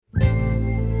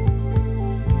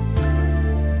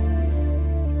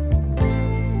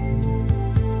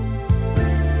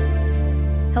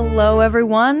Hello,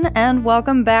 everyone, and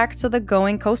welcome back to the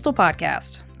Going Coastal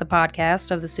Podcast, the podcast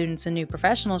of the Students and New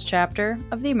Professionals chapter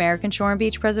of the American Shore and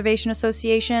Beach Preservation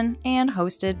Association and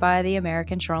hosted by the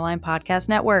American Shoreline Podcast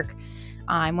Network.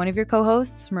 I'm one of your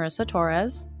co-hosts, Marissa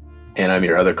Torres. And I'm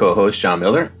your other co-host, John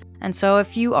Miller. And so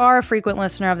if you are a frequent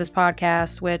listener of this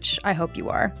podcast, which I hope you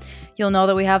are, you'll know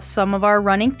that we have some of our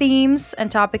running themes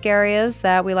and topic areas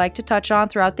that we like to touch on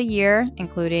throughout the year,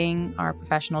 including our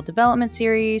professional development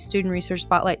series, student research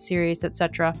spotlight series,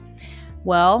 etc.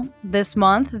 Well, this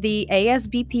month, the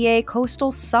ASBPA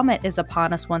Coastal Summit is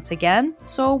upon us once again,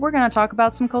 so we're going to talk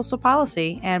about some coastal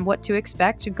policy and what to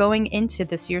expect going into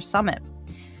this year's summit.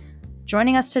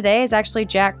 Joining us today is actually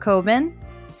Jack Coben,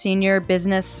 Senior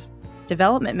Business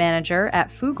Development Manager at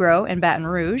Fugro in Baton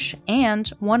Rouge, and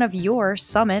one of your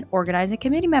Summit Organizing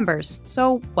Committee members.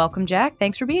 So welcome, Jack.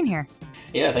 Thanks for being here.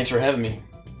 Yeah, thanks for having me.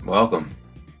 Welcome.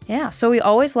 Yeah, so we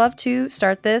always love to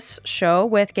start this show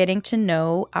with getting to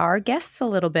know our guests a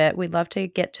little bit. We'd love to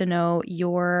get to know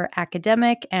your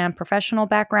academic and professional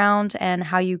background and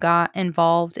how you got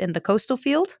involved in the coastal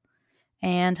field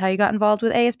and how you got involved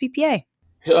with ASBPA.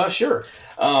 Sure.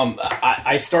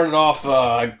 I started off,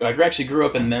 I actually grew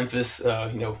up in Memphis,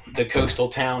 the coastal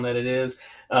town that it is.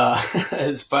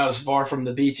 It's about as far from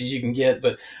the beach as you can get,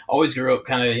 but always grew up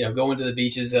kind of, going to the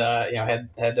beaches,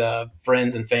 had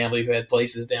friends and family who had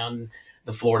places down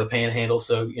the Florida Panhandle.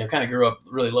 So, kind of grew up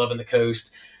really loving the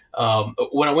coast.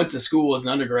 When I went to school as an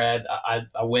undergrad,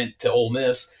 I went to Ole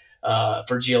Miss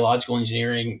for geological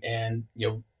engineering, and,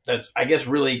 that's, I guess,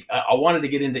 really, I wanted to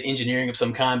get into engineering of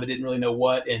some kind, but didn't really know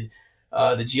what. And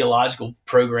the geological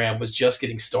program was just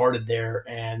getting started there.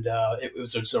 And it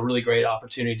was just a really great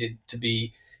opportunity to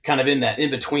be kind of in that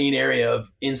in-between area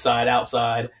of inside,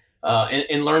 outside,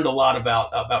 and learned a lot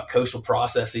about coastal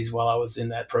processes while I was in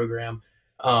that program.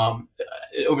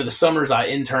 Over the summers, I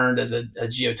interned as a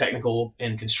geotechnical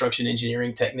and construction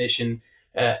engineering technician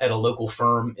at a local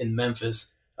firm in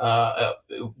Memphis.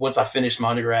 Once I finished my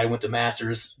undergrad, I went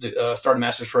to started a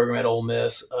master's program at Ole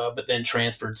Miss, but then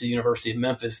transferred to the University of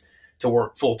Memphis to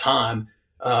work full time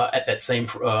at that same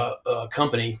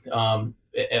company.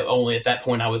 Only at that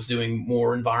point, I was doing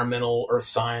more environmental earth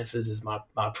sciences as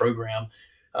my program,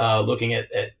 looking at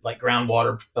like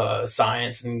groundwater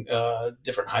science and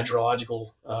different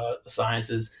hydrological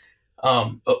sciences.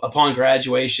 Upon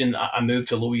graduation, I moved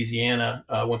to Louisiana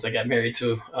once I got married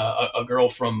to a girl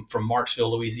from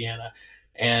Marksville, Louisiana.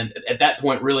 And at that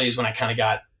point really is when I kind of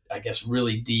got, I guess,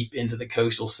 really deep into the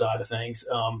coastal side of things.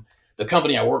 The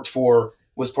company I worked for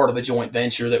was part of a joint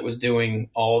venture that was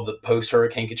doing all the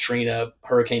post-Hurricane Katrina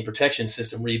hurricane protection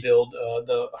system rebuild,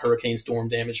 the Hurricane Storm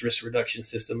Damage Risk Reduction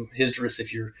System, HSDRS,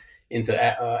 if you're into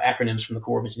acronyms from the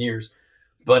Corps of Engineers.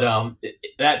 But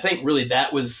I think really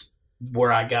that was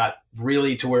where I got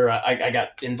really to where I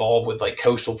got involved with like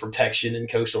coastal protection and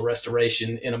coastal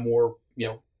restoration in a more,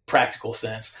 practical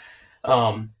sense.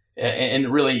 And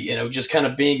really, just kind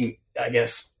of being, I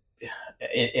guess,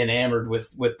 enamored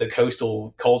with the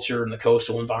coastal culture and the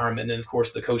coastal environment. And of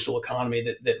course the coastal economy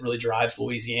that really drives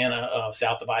Louisiana,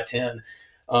 south of I-10.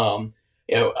 I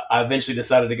eventually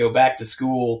decided to go back to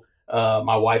school.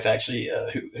 My wife actually,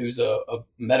 who's a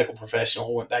medical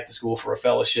professional, went back to school for a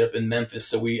fellowship in Memphis.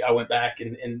 So I went back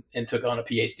and took on a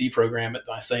PhD program at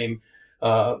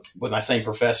with my same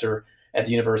professor at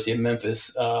the University of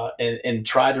Memphis, and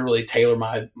tried to really tailor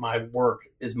my work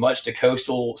as much to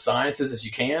coastal sciences as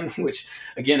you can, which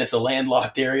again, it's a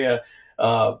landlocked area.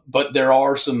 But there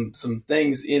are some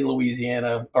things in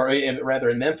Louisiana, or rather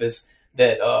in Memphis,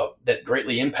 that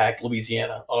greatly impact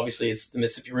Louisiana. Obviously, it's the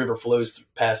Mississippi River flows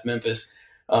past Memphis.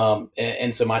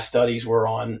 And so my studies were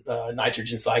on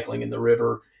nitrogen cycling in the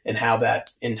river and how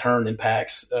that in turn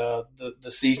impacts the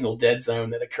seasonal dead zone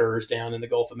that occurs down in the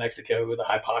Gulf of Mexico, or the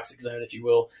hypoxic zone, if you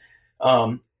will.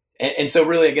 And so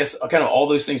really, I guess, kind of all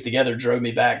those things together drove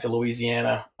me back to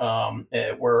Louisiana,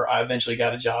 where I eventually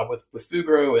got a job with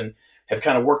Fugro and have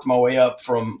kind of worked my way up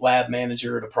from lab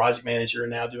manager to project manager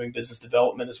and now doing business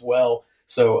development as well.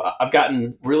 So I've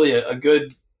gotten really a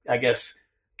good, I guess,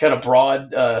 kind of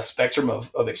broad spectrum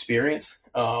of experience,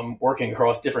 working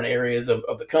across different areas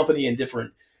of the company and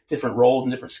different roles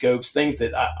and different scopes, things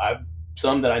that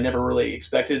some that I never really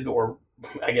expected or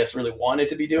I guess really wanted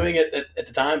to be doing at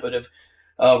the time, but have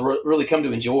really come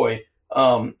to enjoy.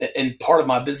 And part of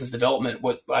my business development,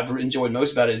 what I've enjoyed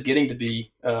most about it is getting to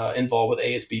be involved with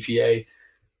ASBPA.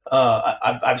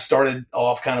 I've started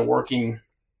off kind of working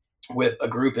with a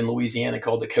group in Louisiana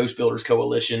called the Coast Builders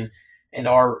Coalition. And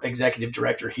our executive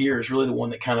director here is really the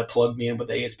one that kind of plugged me in with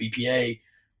ASBPA.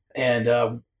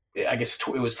 And I guess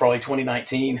it was probably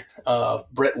 2019.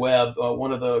 Brett Webb,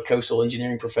 one of the coastal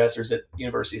engineering professors at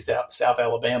University of South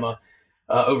Alabama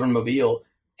over in Mobile,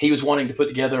 he was wanting to put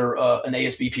together an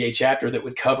ASBPA chapter that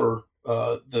would cover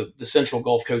the central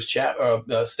Gulf Coast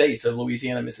states of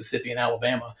Louisiana, Mississippi, and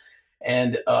Alabama.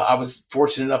 And I was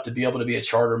fortunate enough to be able to be a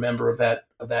charter member of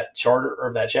that charter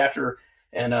or that chapter,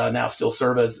 and now still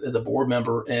serve as a board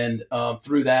member. And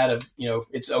through that,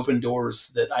 it's opened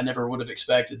doors that I never would have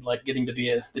expected, like getting to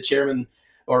be the chairman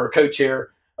or co-chair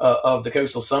of the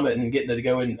Coastal Summit and getting to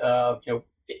go and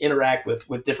interact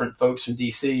with different folks from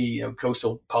DC,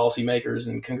 coastal policymakers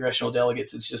and congressional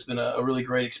delegates. It's just been a really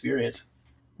great experience.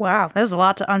 Wow, there's a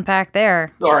lot to unpack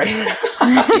there. Sorry.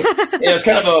 It was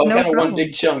kind of one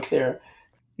big chunk there.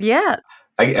 Yeah.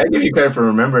 I give you credit for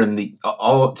remembering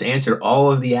to answer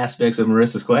all of the aspects of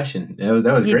Marissa's question. That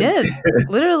was you great. You did.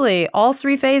 Literally all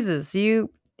 3 phases.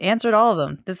 You answered all of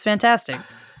them. That's fantastic.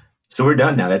 So we're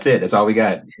done now. That's it. That's all we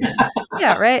got.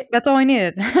 Yeah, right. That's all we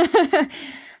needed.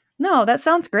 No, that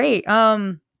sounds great.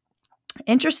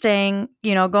 Interesting,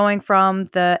 going from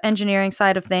the engineering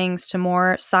side of things to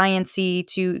more science-y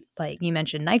to, like you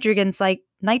mentioned, nitrogen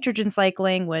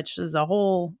cycling, which is a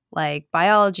whole like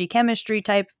biology, chemistry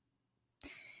type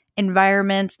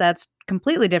environment that's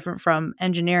completely different from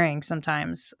engineering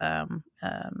sometimes,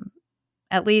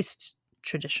 at least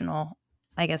traditional.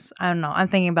 I guess, I don't know. I'm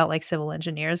thinking about like civil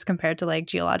engineers compared to like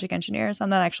geologic engineers. I'm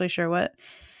not actually sure what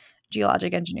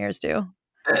geologic engineers do.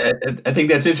 I think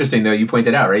that's interesting, though. You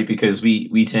pointed out, right? Because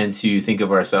we tend to think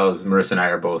of ourselves, Marissa and I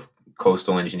are both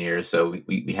coastal engineers, so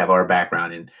we have our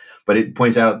background but it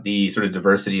points out the sort of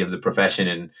diversity of the profession,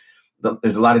 and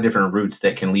there's a lot of different routes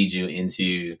that can lead you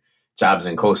into jobs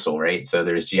in coastal, right? So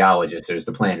there's geologists, there's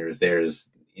the planners,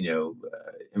 there's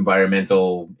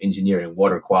environmental engineering,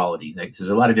 water quality. Like, there's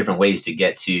a lot of different ways to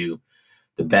get to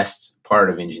the best part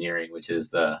of engineering, which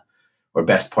is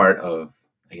best part of,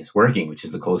 I guess, working, which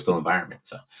is the coastal environment.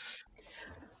 So,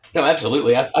 no,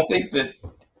 absolutely. I think that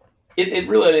it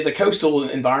really, the coastal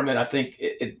environment, I think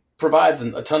it provides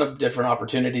a ton of different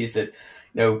opportunities that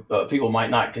people might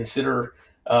not consider.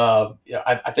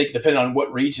 I think depending on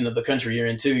what region of the country you're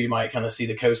into, you might kind of see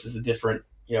the coast as a different,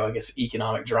 I guess,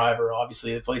 economic driver.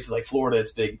 Obviously, places like Florida,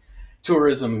 it's big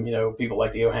tourism. People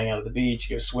like to go hang out at the beach,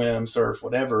 go swim, surf,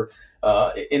 whatever.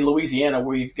 In Louisiana,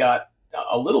 we've got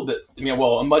a little bit,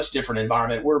 a much different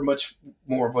environment. We're much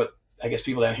more of what I guess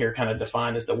people down here kind of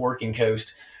define as the working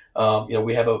coast.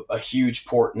 We have a huge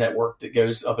port network that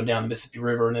goes up and down the Mississippi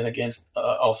River, and then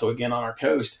also on our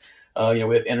coast. We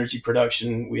have energy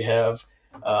production. We have,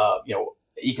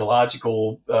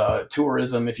 ecological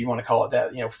tourism, if you want to call it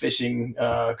that, fishing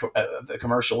at the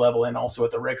commercial level and also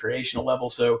at the recreational level.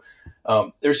 So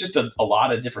there's just a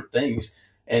lot of different things.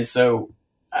 And so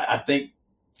I think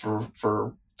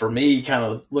for me, kind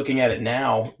of looking at it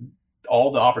now,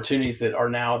 all the opportunities that are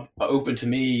now open to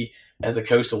me as a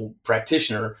coastal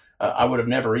practitioner, I would have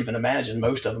never even imagined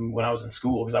most of them when I was in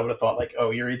school, because I would have thought like,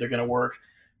 oh, you're either going to work,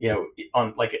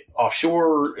 on like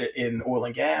offshore in oil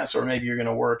and gas, or maybe you're going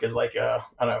to work as like a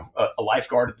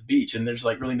lifeguard at the beach, and there's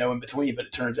like really no in between. But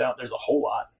it turns out there's a whole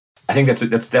lot. I think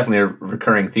that's definitely a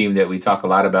recurring theme that we talk a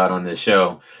lot about on this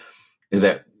show, is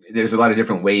that there's a lot of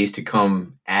different ways to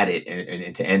come at it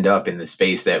and to end up in the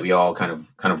space that we all kind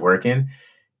of work in.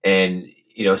 And,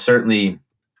 certainly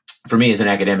for me as an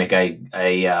academic,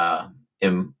 I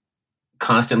am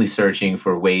constantly searching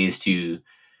for ways to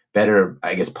better,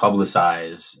 I guess,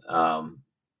 publicize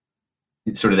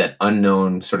sort of that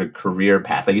unknown sort of career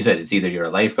path. Like you said, it's either you're a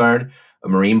lifeguard, a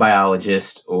marine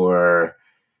biologist, or,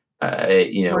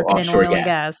 offshore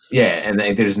gas. Yeah. And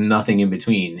there's nothing in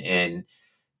between. And,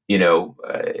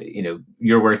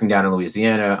 you're working down in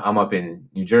Louisiana. I'm up in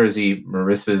New Jersey.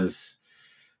 Marissa's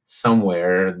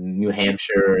somewhere, New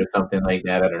Hampshire or something like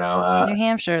that. I don't know. New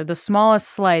Hampshire, the smallest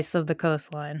slice of the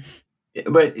coastline.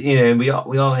 But we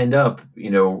all end up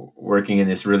working in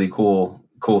this really cool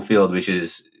field, which I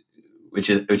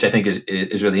think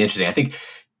is really interesting. I think,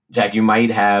 Jack, you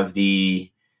might have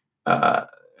we had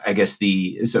a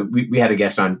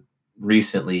guest on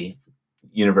recently,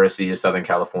 University of Southern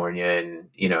California, and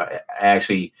I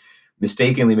actually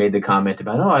mistakenly made the comment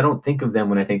about, I don't think of them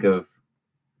when I think of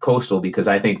coastal, because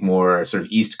I think more sort of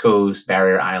East Coast,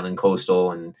 Barrier Island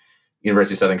coastal, and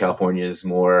University of Southern California is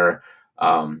more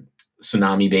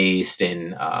tsunami based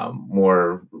and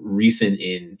more recent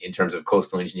in terms of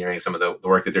coastal engineering, some of the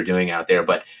work that they're doing out there.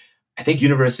 But I think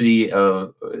University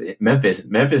of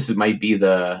Memphis might be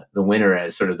the winner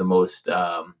as sort of the most,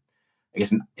 I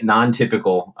guess,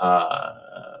 non-typical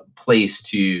place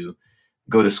to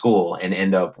go to school and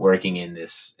end up working in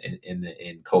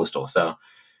coastal. So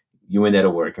you win that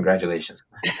award. Congratulations.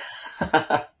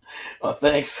 Well,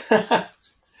 thanks.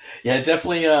 Yeah,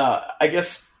 definitely. I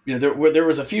guess there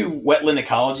was a few wetland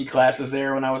ecology classes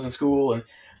there when I was in school, and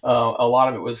a lot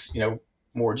of it was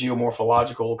more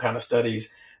geomorphological kind of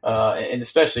studies, and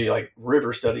especially like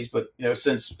river studies. But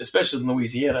since especially in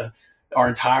Louisiana, our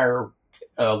entire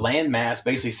land mass,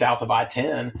 basically south of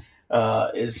I-10,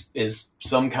 is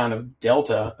some kind of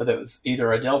delta that was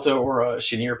either a delta or a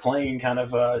Chenier Plain kind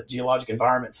of geologic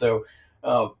environment. So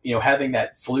having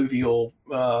that fluvial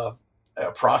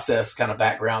process kind of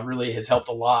background really has helped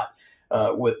a lot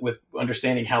with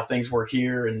understanding how things work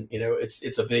here. And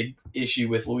it's a big issue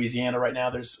with Louisiana right now.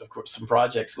 There's of course some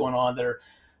projects going on that are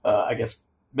I guess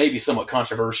maybe somewhat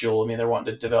controversial. I mean, they're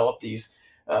wanting to develop these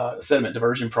sediment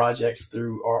diversion projects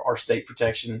through our state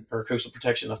protection or coastal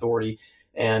protection authority.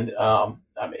 And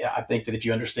I think that if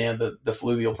you understand the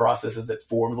fluvial processes that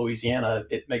form Louisiana,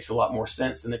 it makes a lot more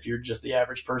sense than if you're just the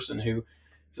average person who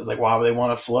says, like, why would they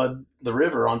want to flood the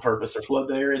river on purpose or flood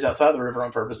the areas outside the river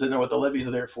on purpose? They didn't know what the levees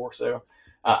are there for. So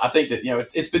I think that,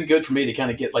 it's been good for me to kind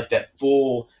of get like that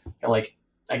full, like,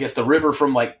 I guess the river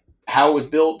from like how it was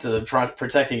built to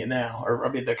protecting it now, or I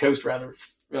mean the coast rather,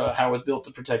 how it was built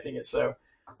to protecting it. So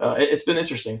it's been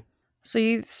interesting. So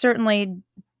you certainly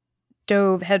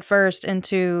dove headfirst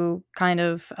into kind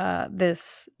of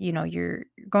this, you're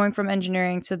going from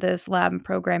engineering to this lab and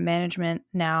program management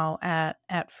now at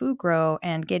Fugro,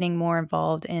 and getting more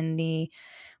involved in the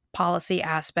policy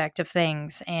aspect of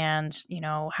things. And,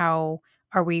 how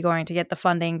are we going to get the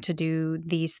funding to do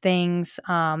these things?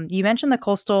 You mentioned the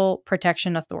Coastal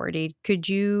Protection Authority. Could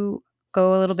you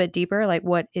go a little bit deeper? Like,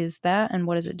 what is that and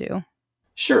what does it do?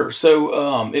 Sure.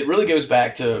 So it really goes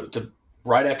back to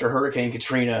right after Hurricane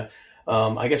Katrina.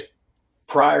 I guess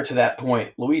prior to that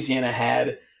point, Louisiana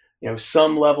had,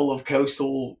 some level of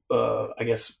coastal,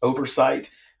 oversight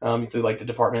through like the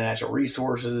Department of Natural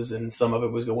Resources, and some of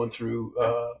it was going through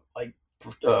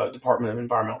Department of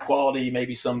Environmental Quality,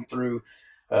 maybe some through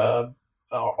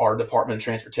our Department of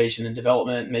Transportation and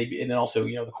Development, maybe, and then also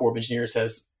the Corps of Engineers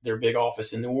has their big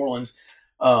office in New Orleans,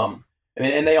 and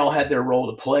they all had their role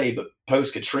to play. But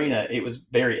post Katrina, it was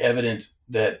very evident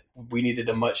that we needed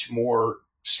a much more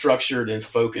structured and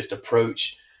focused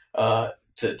approach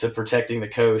to protecting the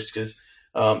coast, because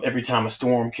every time a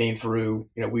storm came through,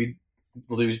 we'd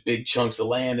lose big chunks of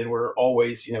land, and we're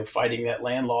always fighting that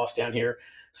land loss down here.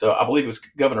 So I believe it was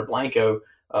Governor Blanco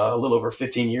a little over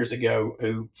 15 years ago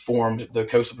who formed the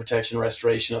Coastal Protection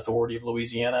Restoration Authority of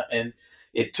Louisiana, and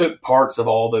it took parts of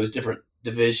all those different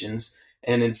divisions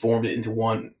and then formed it into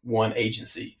one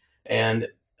agency. And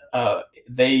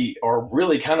they are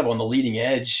really kind of on the leading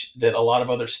edge that a lot of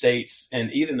other states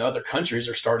and even other countries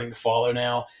are starting to follow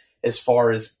now, as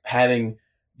far as having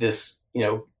this,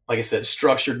 like I said,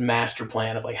 structured master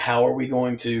plan of like, how are we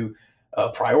going to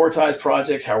prioritize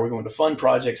projects? How are we going to fund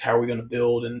projects? How are we going to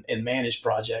build and manage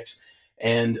projects?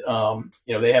 And,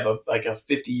 they have a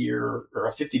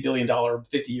 $50 billion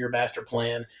 50-year master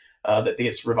plan that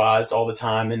gets revised all the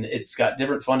time. And it's got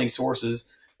different funding sources.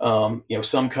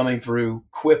 Some coming through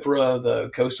QIPRA, the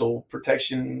Coastal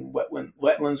Protection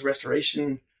Wetlands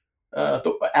Restoration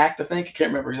Act, I think. I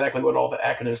can't remember exactly what all the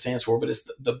acronym stands for, but it's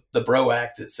the BRO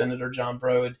Act that Senator John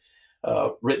Breaux had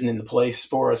written into place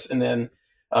for us. And then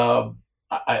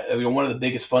one of the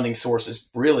biggest funding sources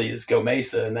really is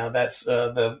GOMESA. Now that's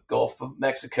the Gulf of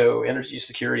Mexico Energy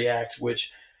Security Act,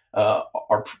 which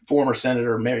our former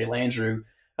Senator Mary Landrieu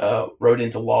wrote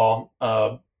into law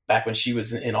back when she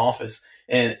was in office.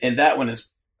 And that one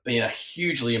is a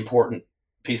hugely important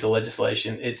piece of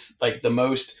legislation. It's like the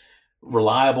most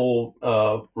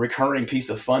reliable recurring piece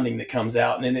of funding that comes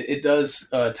out. And it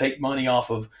does take money off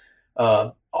of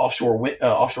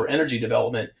offshore energy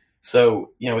development.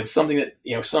 So, it's something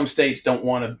that, some states don't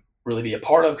want to really be a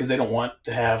part of because they don't want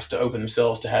to have to open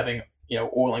themselves to having,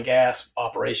 oil and gas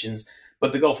operations.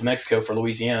 But the Gulf of Mexico for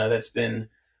Louisiana, that's been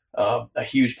a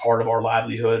huge part of our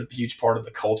livelihood, a huge part of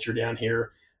the culture down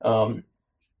here.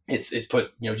 It's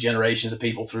put, generations of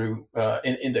people through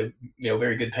into,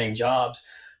 very good paying jobs.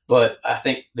 But I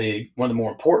think one of the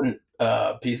more important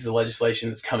pieces of legislation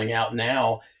that's coming out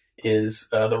now is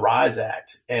the RISE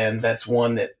Act. And that's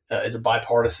one that is a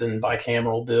bipartisan,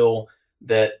 bicameral bill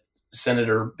that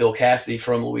Senator Bill Cassidy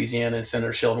from Louisiana and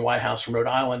Senator Sheldon Whitehouse from Rhode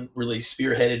Island really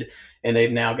spearheaded. And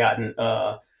they've now gotten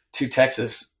two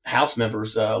Texas House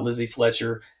members, Lizzie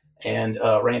Fletcher and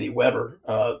Randy Weber,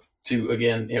 to,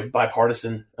 again,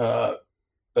 bipartisan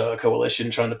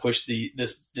coalition trying to push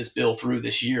this bill through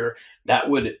this year. That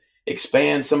would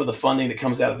expand some of the funding that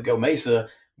comes out of the GOMESA,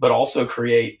 but also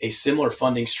create a similar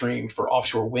funding stream for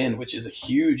offshore wind, which is a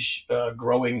huge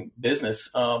growing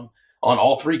business. on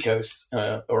all three coasts,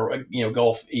 or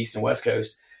Gulf, East and West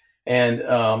Coast. And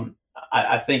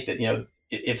I think that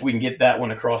if we can get that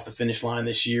one across the finish line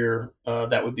this year,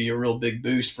 that would be a real big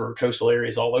boost for coastal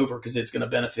areas all over, because it's going to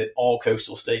benefit all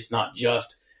coastal states, not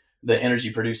just the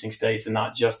energy producing states and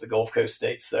not just the Gulf Coast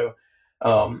states. So,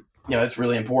 it's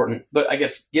really important. But I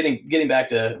guess getting back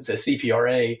to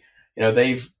CPRA,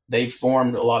 they've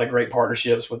formed a lot of great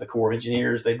partnerships with the Corps of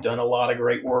Engineers. They've done a lot of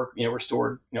great work,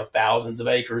 restored, thousands of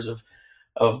acres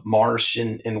of marsh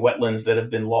and wetlands that have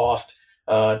been lost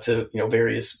to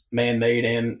various man-made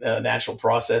and natural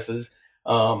processes.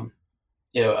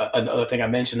 Another thing I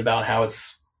mentioned about how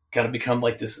it's kind of become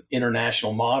like this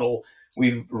international model.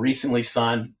 We've recently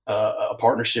signed a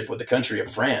partnership with the country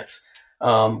of France,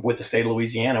 with the state of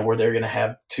Louisiana, where they're going to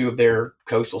have two of their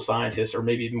coastal scientists, or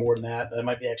maybe even more than that. That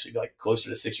might be actually like closer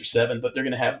to 6 or 7, but they're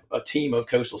going to have a team of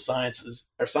coastal sciences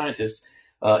or scientists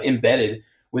embedded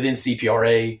within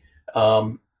CPRA,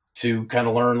 to kind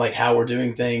of learn like how we're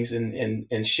doing things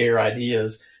and share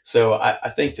ideas. So I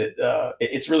think that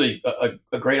it's really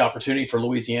a great opportunity for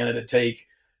Louisiana to take,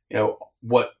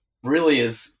 what really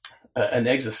is an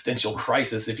existential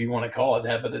crisis, if you want to call it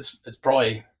that, but it's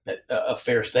probably a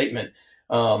fair statement.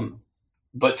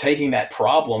 But taking that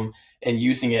problem and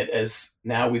using it as,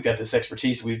 now we've got this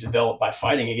expertise we've developed by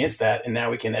fighting against that, and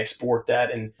now we can export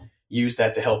that and use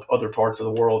that to help other parts of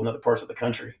the world and other parts of the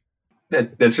country.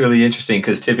 That's really interesting,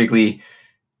 because typically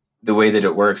the way that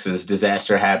it works is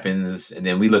disaster happens, and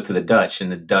then we look to the Dutch, and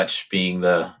the Dutch being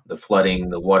the flooding,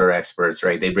 the water experts,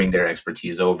 right? They bring their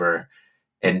expertise over.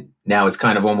 And now it's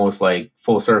kind of almost like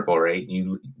full circle, right?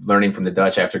 You learning from the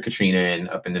Dutch after Katrina and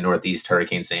up in the Northeast,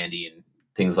 Hurricane Sandy and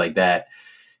things like that.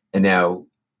 And now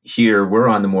here we're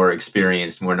on the more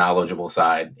experienced, more knowledgeable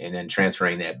side, and then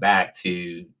transferring that back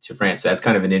to France. That's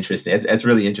kind of an interesting, that's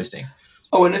really interesting.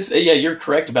 Oh, and you're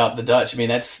correct about the Dutch. I mean,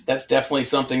 that's definitely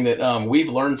something that we've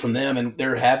learned from them. And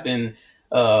there have been,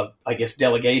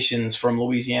 delegations from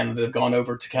Louisiana that have gone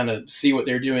over to kind of see what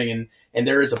they're doing. And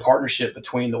there is a partnership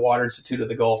between the Water Institute of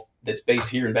the Gulf that's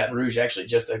based here in Baton Rouge, actually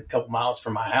just a couple miles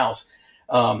from my house.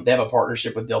 They have a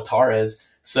partnership with Deltares.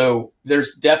 So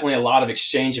there's definitely a lot of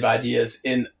exchange of ideas.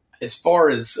 And as far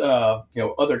as,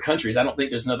 other countries, I don't think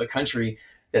there's another country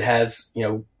that has,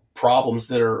 problems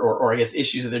that are, or I guess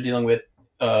issues that they're dealing with,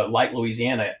 like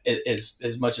Louisiana,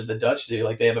 as much as the Dutch do.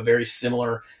 Like, they have a very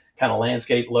similar kind of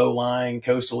landscape, low-lying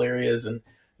coastal areas, and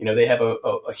they have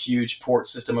a huge port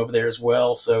system over there as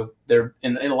well. So they're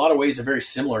in a lot of ways they're very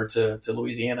similar to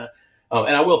Louisiana.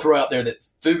 And I will throw out there that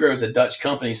Fugro is a Dutch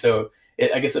company, so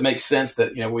I guess it makes sense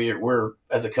that we're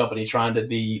as a company trying to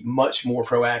be much more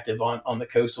proactive on the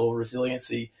coastal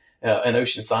resiliency and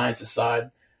ocean sciences side.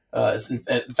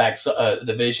 In fact, a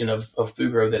division of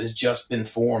Fugro that has just been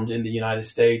formed in the United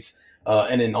States,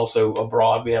 and then also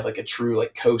abroad. We have like a true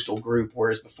like coastal group,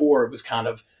 whereas before it was kind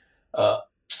of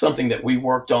something that we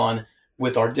worked on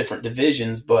with our different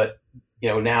divisions. But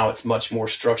now it's much more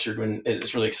structured, and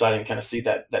it's really exciting to kind of see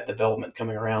that development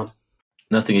coming around.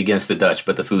 Nothing against the Dutch,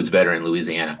 but the food's better in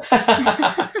Louisiana.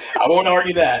 I won't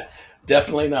argue that.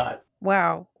 Definitely not.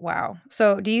 Wow.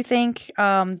 So do you think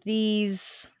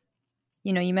these,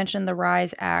 you mentioned the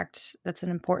RISE Act, that's an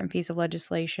important piece of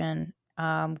legislation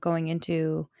going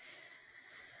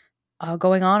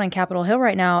on in Capitol Hill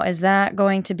right now. Is that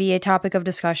going to be a topic of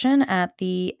discussion at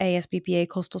the ASBPA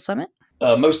Coastal Summit?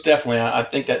 Most definitely. I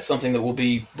think that's something that will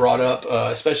be brought up,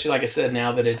 especially, like I said,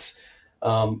 now that it's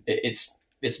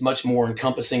much more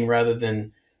encompassing rather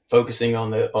than focusing on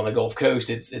the Gulf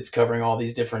Coast. It's covering all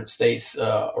these different states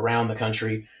around the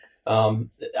country.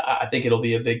 I think it'll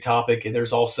be a big topic.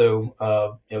 There's also,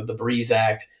 the BREEZE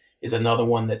Act is another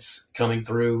one that's coming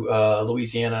through.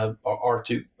 Louisiana, our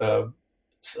two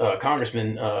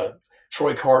Congressmen,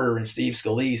 Troy Carter and Steve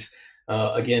Scalise,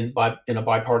 again, in a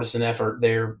bipartisan effort,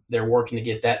 they're working to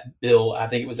get that bill. I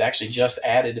think it was actually just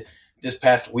added this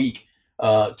past week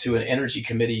to an Energy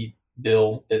Committee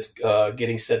bill that's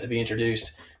getting set to be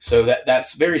introduced. So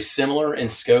that's very similar in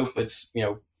scope. It's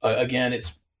again,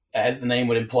 it's, as the name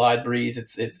would imply,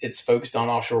 BREEZE. It's focused on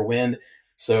offshore wind.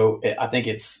 So I think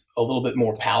it's a little bit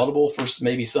more palatable for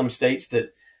maybe some states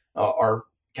that are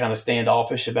kind of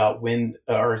standoffish about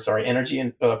energy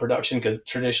and production, because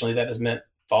traditionally that has meant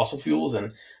fossil fuels.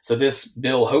 And so this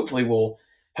bill hopefully will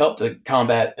help to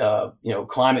combat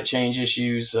climate change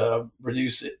issues,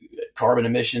 reduce carbon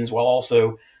emissions, while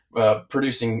also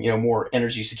producing more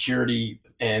energy security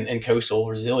and coastal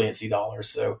resiliency dollars.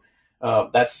 So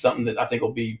that's something that I think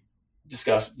will be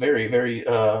discussed very, very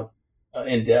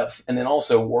in depth. And then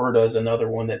also WRDA is another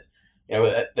one that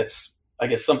that's, I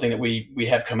guess, something that we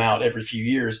have come out every few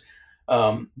years.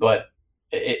 But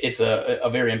it's a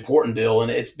very important bill,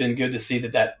 and it's been good to see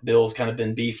that bill's kind of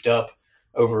been beefed up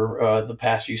over the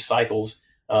past few cycles.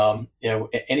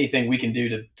 Anything we can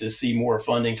do to see more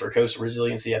funding for coastal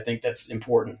resiliency, I think that's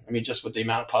important. I mean, just with the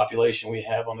amount of population we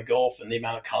have on the Gulf and the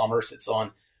amount of commerce it's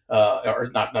on, or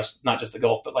not just the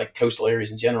Gulf, but like coastal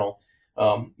areas in general.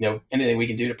 Anything we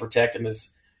can do to protect them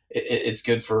it's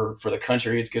good for the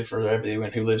country. It's good for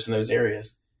everyone who lives in those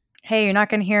areas. Hey, you're not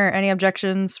going to hear any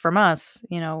objections from us.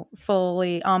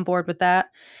 Fully on board with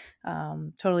that.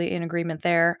 Totally in agreement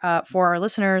there. For our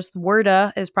listeners,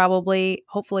 WRDA is probably,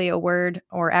 hopefully, a word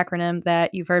or acronym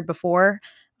that you've heard before.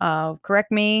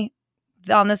 Correct me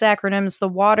on this acronym. It's the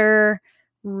Water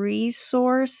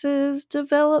Resources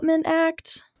Development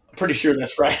Act. I'm pretty sure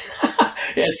that's right.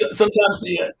 Yeah, sometimes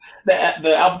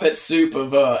the alphabet soup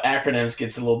of acronyms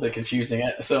gets a little bit confusing.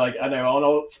 So I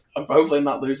know I'm hopefully I'm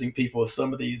not losing people with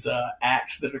some of these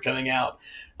acts that are coming out,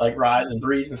 like Rise and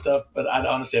Breeze and stuff. But I'd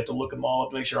honestly have to look them all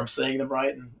up, make sure I'm saying them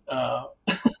right. And I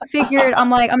figured, I'm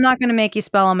not going to make you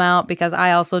spell them out because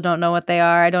I also don't know what they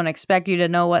are. I don't expect you to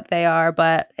know what they are,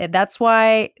 but that's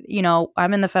why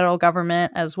I'm in the federal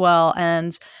government as well,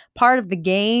 and part of the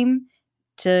game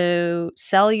to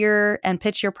sell and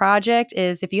pitch your project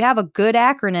is if you have a good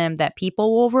acronym that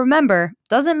people will remember.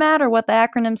 Doesn't matter what the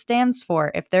acronym stands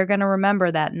for. If they're going to remember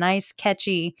that nice,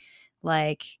 catchy,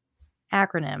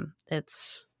 acronym,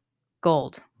 it's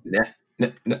gold. Yeah.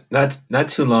 Not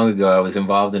too long ago, I was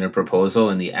involved in a proposal,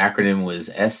 and the acronym was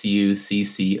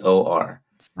SUCCOR.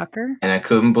 Sucker. And I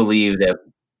couldn't believe that.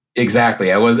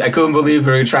 Exactly. I couldn't believe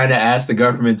we were trying to ask the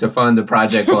government to fund a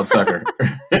project called Sucker.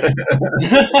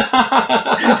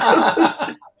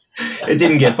 It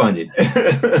didn't get funded.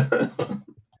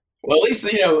 Well, at least,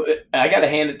 I got to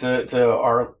hand it to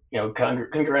our,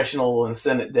 congressional and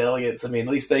Senate delegates. I mean,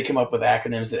 at least they come up with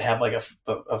acronyms that have like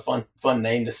a fun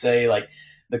name to say. Like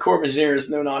the Corps of Engineers,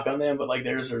 no knock on them, but like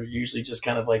theirs are usually just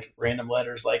kind of like random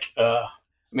letters. Like, the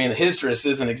HISDRS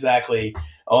isn't exactly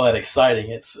all that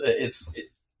exciting. It's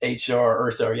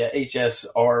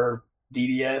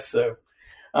HSRDDS. So,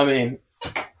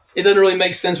 it doesn't really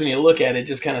make sense when you look at it. It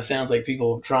just kind of sounds like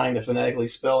people trying to phonetically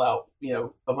spell out, a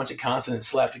bunch of consonants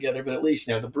slapped together. But at least,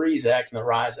 the Breeze Act and the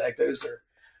Rise Act, those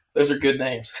are good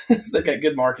names. They've got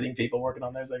good marketing people working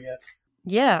on those, I guess.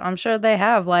 Yeah, I'm sure they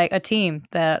have a team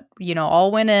that,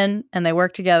 all went in and they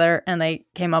worked together and they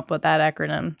came up with that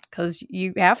acronym because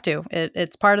you have to.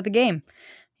 It's part of the game,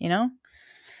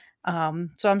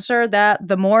 So I'm sure that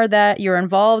the more that you're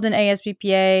involved in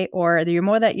ASBPA or the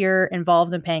more that you're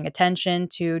involved in paying attention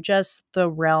to just the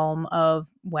realm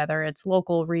of whether it's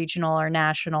local, regional, or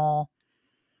national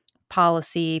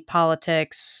policy,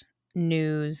 politics,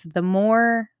 news, the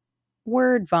more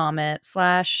word vomit /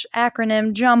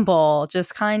 acronym jumble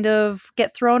just kind of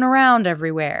get thrown around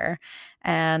everywhere.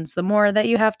 And the more that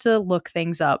you have to look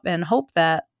things up and hope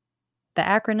that the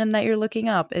acronym that you're looking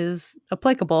up is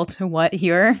applicable to what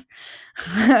you're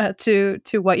to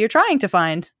what you're trying to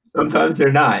find. Sometimes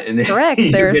they're not. And correct.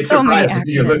 There are so many acronyms.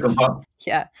 You look them up.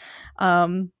 Yeah.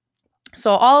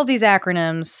 So all of these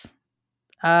acronyms,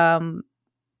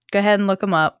 go ahead and look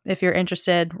them up if you're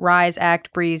interested. Rise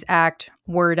Act, Breeze Act,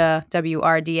 WRDA,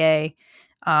 WRDA.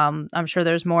 I'm sure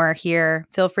there's more here.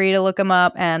 Feel free to look them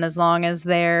up. And as long as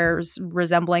they're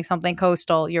resembling something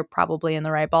coastal, you're probably in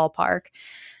the right ballpark.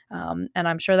 And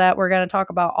I'm sure that we're going to talk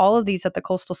about all of these at the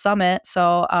Coastal Summit.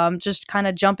 So just kind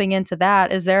of jumping into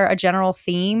that, is there a general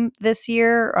theme this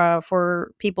year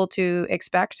for people to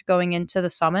expect going into the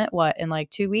summit? In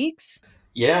 2 weeks?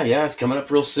 Yeah, it's coming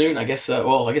up real soon. I guess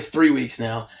 3 weeks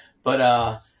now.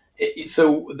 But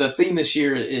so the theme this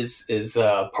year is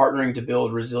partnering to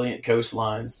build resilient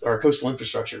coastlines or coastal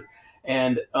infrastructure.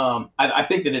 And I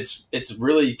think that it's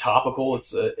really topical.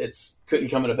 It's couldn't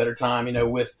come at a better time,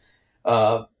 with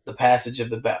the passage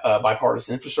of the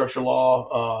bipartisan infrastructure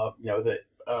law, the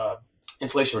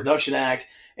Inflation Reduction Act,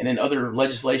 and then other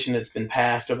legislation that's been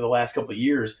passed over the last couple of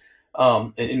years.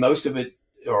 And most of it,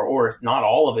 or if not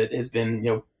all of it, has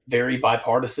been, very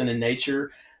bipartisan in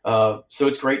nature. So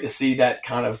it's great to see that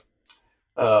kind of,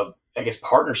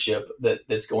 partnership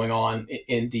that's going on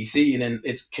in DC, and then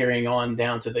it's carrying on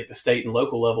down to the state and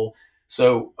local level.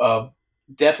 So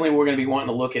definitely we're going to be wanting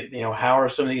to look at, how are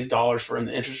some of these dollars in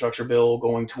the infrastructure bill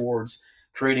going towards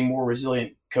creating more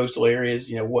resilient coastal areas?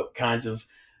 What kinds of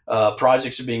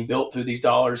projects are being built through these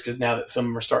dollars? Because now that some of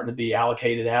them are starting to be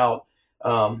allocated out,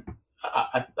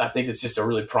 I think it's just a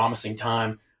really promising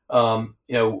time.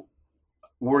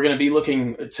 We're going to be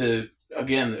looking to,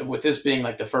 again, with this being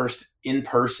like the first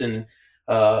in-person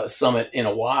summit in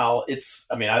a while,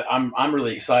 I'm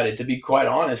really excited. To be quite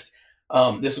honest,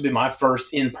 This will be my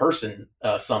first in-person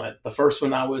summit. The first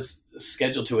one I was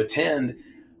scheduled to attend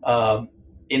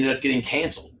ended up getting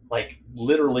canceled, like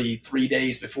literally 3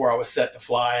 days before I was set to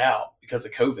fly out because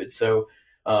of COVID. So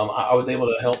I was able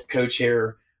to help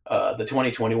co-chair the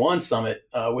 2021 summit,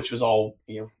 which was all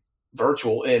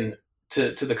virtual. And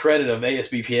to the credit of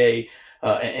ASBPA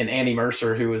and Andy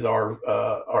Mercer, who was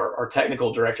our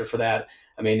technical director for that,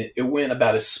 I mean, it went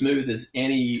about as smooth as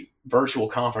any virtual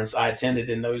conference I attended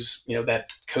in those, that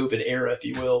COVID era, if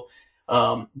you will.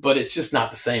 But it's just not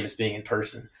the same as being in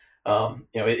person.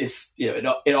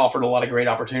 It offered a lot of great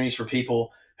opportunities for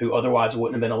people who otherwise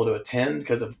wouldn't have been able to attend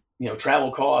because of,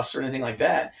 travel costs or anything like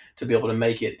that, to be able to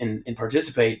make it and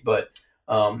participate. But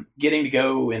getting to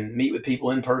go and meet with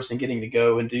people in person, getting to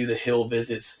go and do the Hill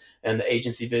visits and the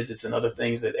agency visits and other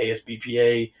things that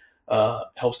ASBPA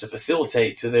helps to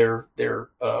facilitate to their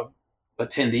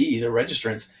attendees or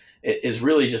registrants is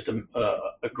really just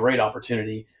a great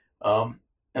opportunity. And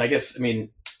I guess,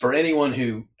 for anyone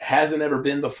who hasn't ever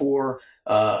been before,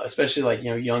 especially like,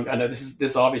 young, I know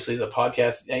this obviously is a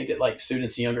podcast aimed at like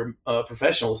students and younger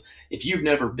professionals. If you've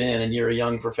never been and you're a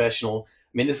young professional,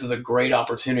 this is a great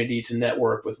opportunity to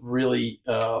network with really,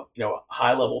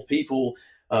 high level people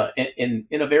in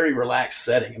a very relaxed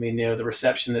setting. The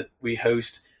reception that we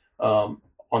host on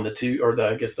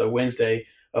the Wednesday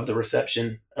of the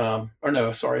reception,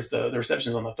 the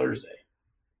reception's on the Thursday.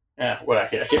 I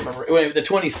can't remember. Wait, the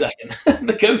 22nd,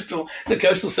 the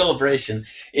coastal celebration.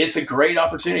 It's a great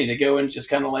opportunity to go and just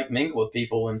kind of like mingle with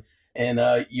people,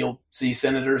 and you'll see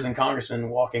senators and congressmen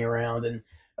walking around, and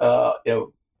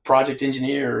project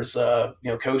engineers,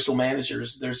 coastal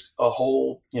managers. There's a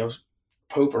whole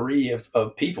potpourri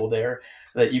of people there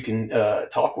that you can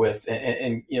talk with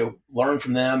and learn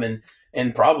from them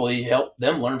and probably help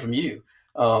them learn from you.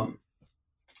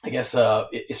 I guess,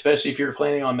 especially if you're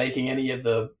planning on making any of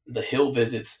the Hill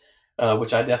visits,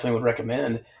 which I definitely would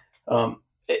recommend.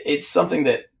 It's something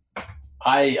that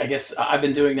I guess I've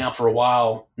been doing now for a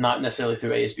while, not necessarily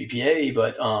through ASBPA,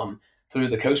 but through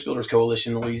the Coast Builders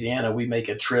Coalition in Louisiana. We make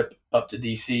a trip up to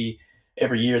DC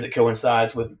every year that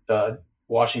coincides with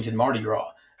Washington Mardi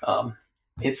Gras.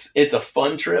 It's a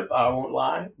fun trip, I won't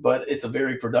lie, but it's a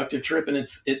very productive trip, and it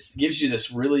gives you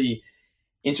this really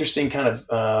interesting kind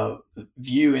of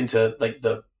view into like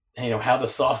the how the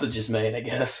sausage is made, I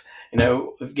guess.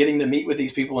 Getting to meet with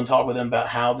these people and talk with them about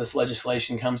how this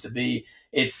legislation comes to be.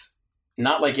 It's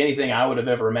not like anything I would have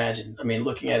ever imagined.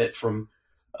 Looking at it from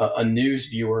a news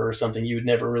viewer or something, you would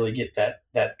never really get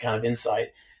that kind of insight.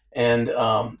 And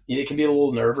it can be a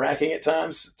little nerve-wracking at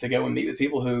times to go and meet with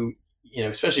people who,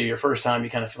 especially your first time,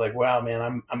 you kind of feel like, wow,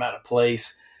 man, I'm out of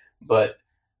place. But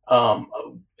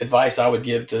advice I would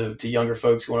give to younger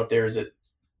folks going up there is that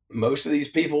most of these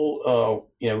people,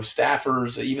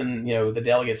 staffers, even, the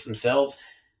delegates themselves,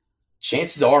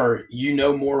 chances are,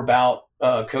 more about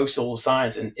coastal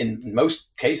science. And in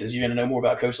most cases, you're going to know more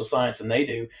about coastal science than they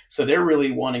do. So they're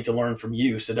really wanting to learn from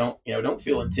you. So don't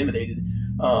feel intimidated.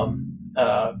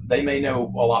 They may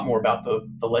know a lot more about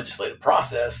the legislative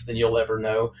process than you'll ever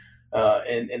know.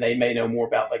 And they may know more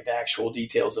about like the actual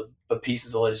details of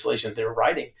pieces of legislation that they're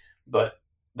writing, but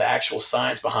the actual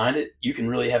science behind it, you can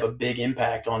really have a big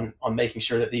impact on making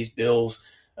sure that these bills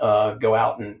go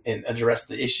out and address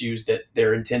the issues that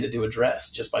they're intended to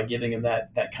address just by giving them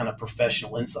that kind of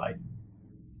professional insight.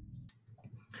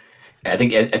 I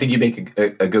think you make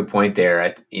a good point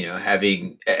there.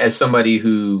 Having, as somebody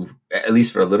who, at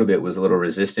least for a little bit, was a little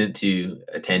resistant to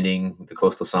attending the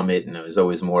Coastal Summit, and I was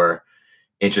always more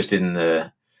interested in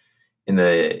the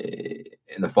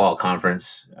fall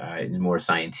conference, more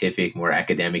scientific, more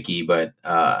academic-y. But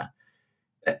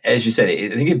as you said,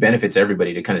 I think it benefits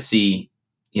everybody to kind of see,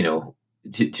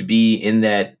 to be in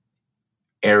that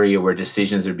area where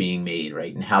decisions are being made,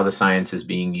 right, and how the science is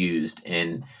being used.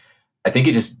 And I think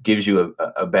it just gives you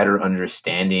a better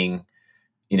understanding,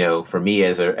 for me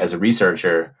as a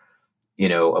researcher,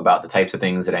 about the types of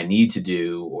things that I need to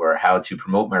do or how to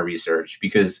promote my research.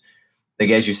 Because, like,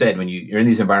 as you said, when you're in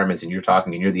these environments and you're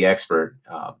talking and you're the expert,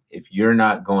 if you're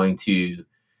not going to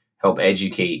help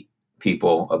educate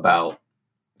people about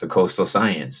the coastal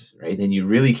science, right, then you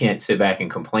really can't sit back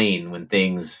and complain when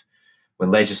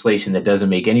legislation that doesn't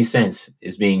make any sense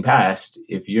is being passed,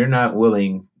 if you're not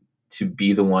willing to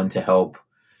be the one to help,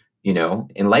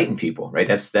 enlighten people, right?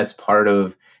 That's part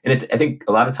of, and I think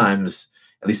a lot of times,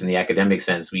 at least in the academic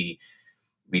sense, we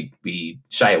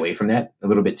shy away from that a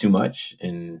little bit too much.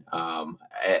 And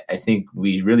I think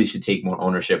we really should take more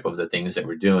ownership of the things that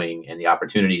we're doing and the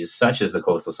opportunities such as the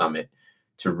Coastal Summit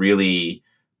to really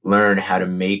learn how to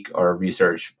make our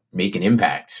research make an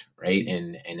impact, right?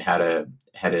 And how to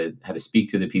speak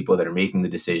to the people that are making the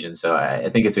decisions. So I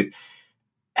think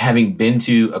having been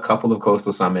to a couple of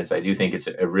coastal summits, I do think it's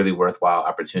a really worthwhile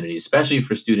opportunity, especially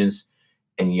for students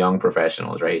and young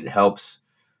professionals, right? It helps,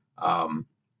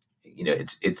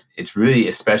 it's really,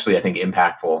 especially I think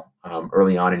impactful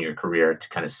early on in your career to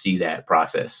kind of see that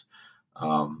process.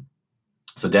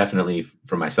 So definitely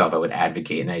for myself, I would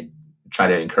advocate, and I try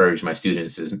to encourage my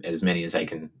students as many as I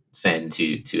can send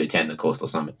to attend the coastal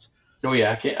summits. Oh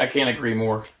yeah, I can't agree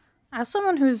more. As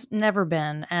someone who's never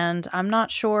been, and I'm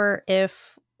not sure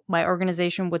if my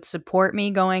organization would support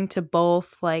me going to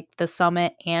both like the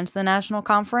summit and the national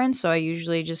conference, so I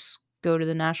usually just go to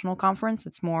the national conference.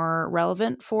 It's more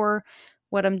relevant for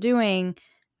what I'm doing.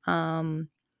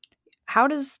 How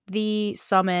does the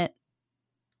summit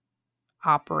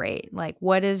operate? Like,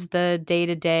 what is the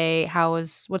day-to-day?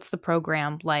 What's the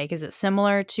program like? Is it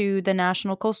similar to the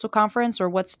National Coastal Conference, or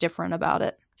what's different about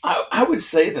it? I would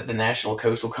say that the National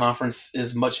Coastal Conference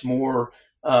is much more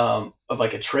of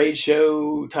like a trade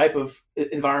show type of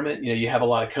environment. You have a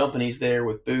lot of companies there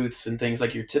with booths and things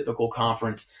like your typical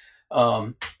conference.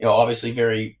 Obviously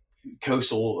very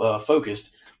coastal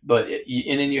focused, and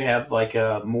then you have like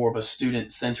more of a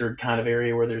student centered kind of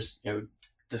area where there's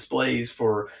displays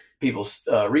for people's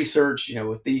research,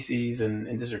 with theses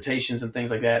and dissertations and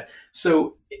things like that.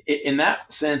 So in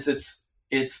that sense,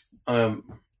 it's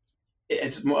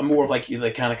more of like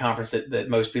the kind of conference that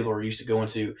most people are used to going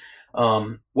to.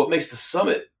 What makes the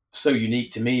summit so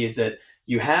unique to me is that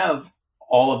you have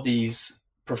all of these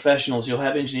professionals. You'll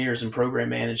have engineers and program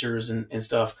managers and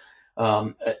stuff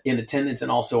in attendance and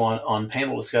also on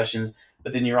panel discussions.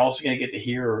 But then you're also going to get to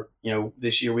hear,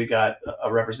 this year we got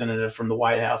a representative from the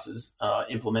White House's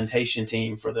implementation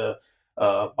team for the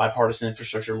bipartisan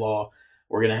infrastructure law.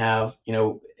 We're going to have,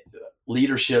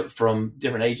 leadership from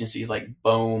different agencies like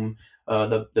BOEM,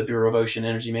 the Bureau of Ocean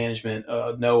Energy Management,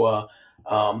 NOAA,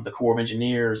 the Corps of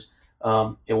Engineers.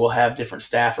 And we'll have different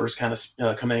staffers kind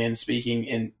of coming in and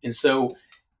speaking. And so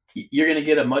you're going to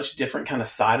get a much different kind of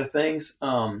side of things.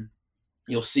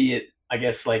 You'll see it, I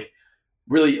guess, like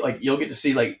really like you'll get to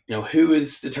see like, who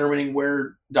is determining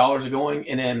where dollars are going,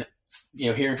 and then,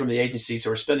 hearing from the agencies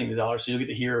who are spending the dollars. So you'll get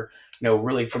to hear,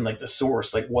 really from like the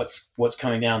source, like what's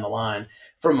coming down the line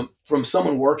from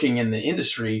someone working in the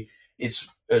industry. It's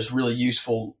really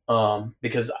useful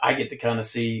because I get to kind of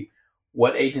see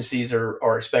what agencies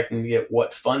are expecting to get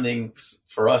what funding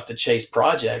for us to chase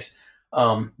projects.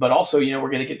 But also, we're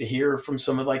going to get to hear from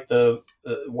some of like the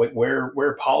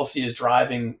where policy is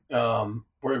driving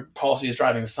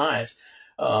the science.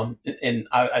 And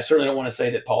I certainly don't want to say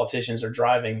that politicians are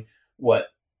driving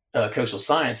what coastal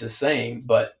science is saying,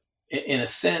 but in a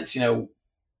sense,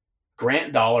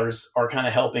 grant dollars are kind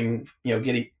of helping,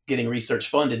 getting research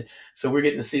funded. So we're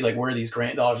getting to see like where these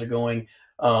grant dollars are going.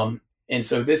 And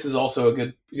so this is also a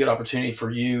good opportunity for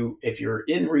you if you're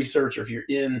in research or if you're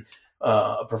in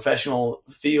a professional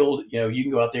field. You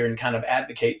can go out there and kind of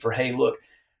advocate for, hey, look,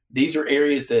 these are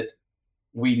areas that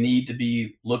we need to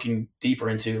be looking deeper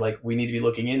into. Like we need to be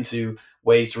looking into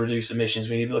ways to reduce emissions.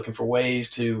 We need to be looking for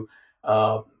ways to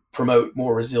promote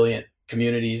more resilient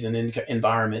communities and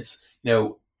environments.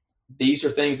 These are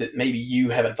things that maybe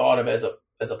you haven't thought of as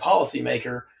a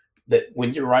policymaker, that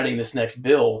when you're writing this next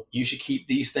bill, you should keep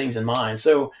these things in mind.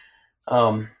 So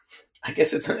I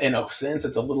guess it's, in a sense,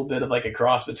 it's a little bit of like a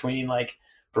cross between like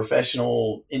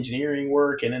professional engineering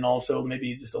work and then also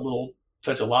maybe just a little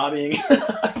touch of lobbying,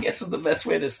 I guess is the best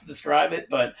way to describe it.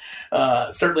 But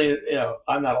certainly,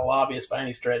 I'm not a lobbyist by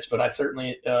any stretch, but I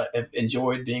certainly have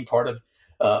enjoyed being part of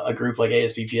a group like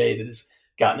ASBPA that has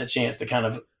gotten a chance to kind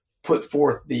of put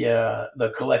forth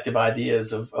the collective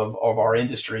ideas of our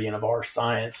industry and of our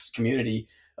science community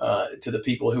to the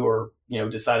people who are,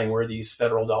 deciding where these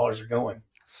federal dollars are going.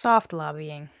 Soft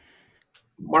lobbying.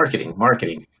 Marketing.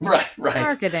 Right.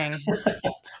 Marketing.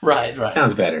 Right.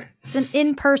 Sounds better. It's an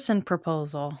in-person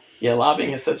proposal. Yeah, lobbying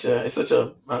is such a I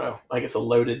don't know, I guess a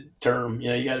loaded term.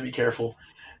 You got to be careful.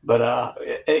 But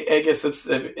I guess that's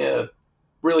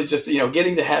really just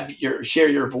getting to have share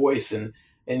your voice and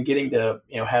getting to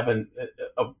have an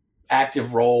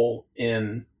active role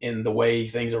in the way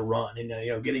things are run,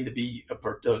 and getting to be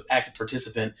an active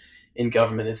participant in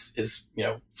government is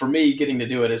for me, getting to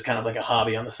do it is kind of like a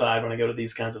hobby on the side when I go to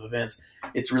these kinds of events.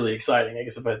 It's really exciting. I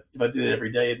guess if I did it every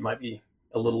day, it might be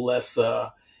a little less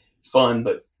fun,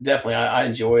 but definitely I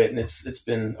enjoy it, and it's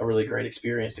been a really great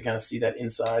experience to kind of see that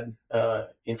inside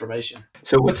information.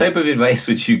 So what type of advice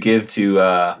would you give to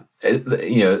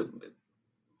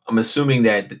I'm assuming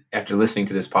that after listening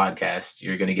to this podcast,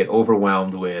 you're going to get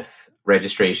overwhelmed with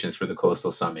registrations for the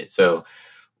Coastal Summit. So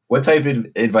What type of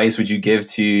advice would you give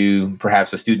to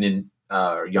perhaps a student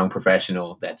or young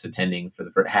professional that's attending for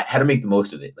the first, how to make the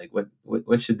most of it? Like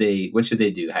what should they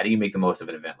do? How do you make the most of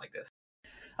an event like this?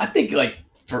 I think like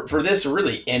for this or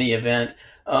really any event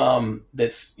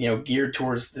that's geared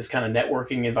towards this kind of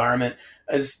networking environment,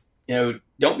 as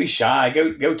don't be shy.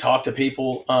 Go talk to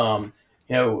people.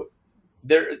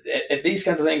 There at these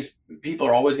kinds of things, people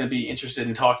are always going to be interested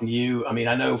in talking to you. I mean,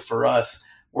 I know for us,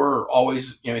 we're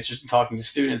always interested in talking to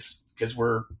students because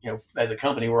we're as a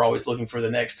company, we're always looking for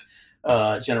the next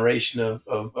generation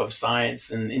of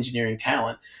science and engineering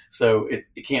talent. So it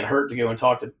can't hurt to go and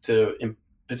talk to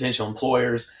potential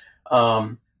employers.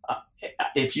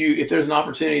 If there's an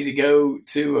opportunity to go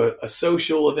to a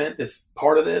social event that's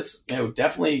part of this,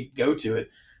 definitely go to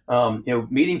it.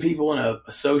 Meeting people in a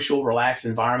social, relaxed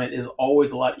environment is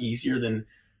always a lot easier than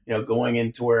going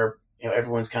into where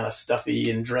everyone's kind of stuffy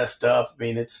and dressed up. I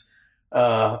mean, it's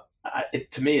to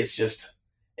me, it's just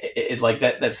like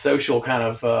that social kind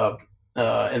of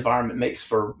environment makes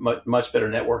for much better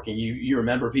networking. You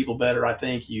remember people better. I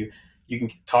think you can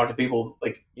talk to people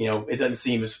like, it doesn't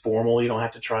seem as formal. You don't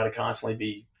have to try to constantly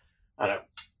be, I don't know,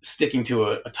 sticking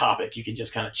to a topic. You can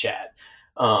just kind of chat,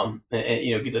 and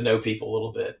get to know people a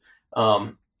little bit.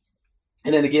 And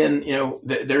then again,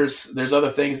 there's other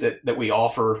things that we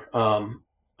offer.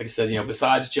 Like I said,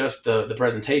 besides just the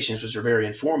presentations, which are very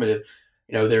informative,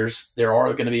 there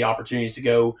are going to be opportunities to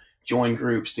go join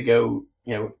groups, to go,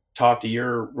 talk to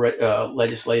your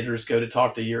legislators, go to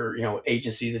talk to your,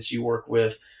 agencies that you work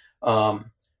with.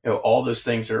 All those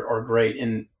things are great.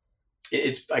 And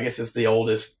I guess it's the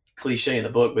oldest cliche in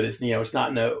the book, but it's, it's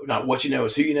not what you know,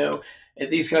 is who you know. And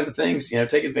these kinds of things,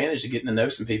 take advantage of getting to know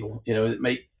some people. It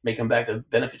may come back to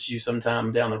benefit you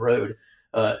sometime down the road.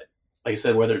 Like I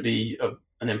said, whether it be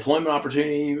an employment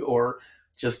opportunity or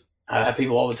just, I have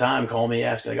people all the time call me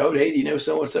asking like, oh, hey, do you know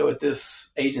so-and-so at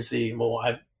this agency? Well,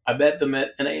 I met them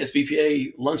at an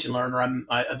ASBPA lunch and learn, or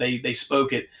they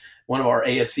spoke at one of our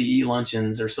ASCE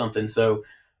luncheons or something. So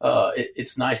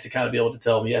it's nice to kind of be able to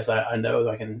tell them, yes, I know that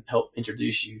I can help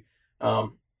introduce you.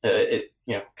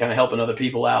 Kind of helping other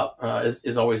people out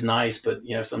is always nice, but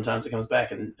sometimes it comes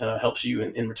back and helps you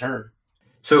in return.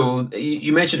 So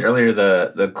you mentioned earlier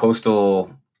the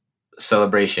coastal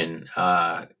celebration.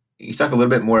 You talk a little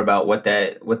bit more about what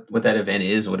that event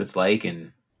is, what it's like,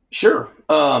 and sure.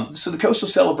 So the coastal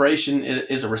celebration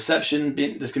is a reception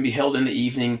that's going to be held in the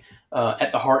evening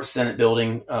at the Hart Senate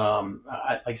Building.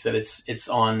 Like I said, it's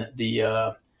on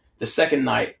the second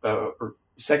night of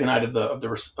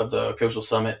the Coastal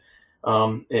Summit,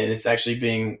 and it's actually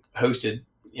being hosted,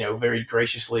 very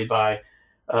graciously by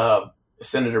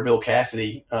Senator Bill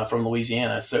Cassidy from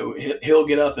Louisiana. So he'll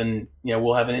get up and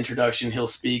we'll have an introduction. He'll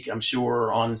speak, I'm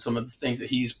sure, on some of the things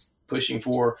that he's pushing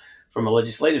for from a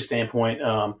legislative standpoint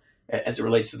as it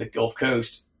relates to the Gulf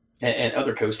Coast and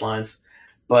other coastlines.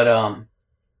 But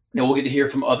we'll get to hear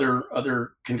from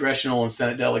other congressional and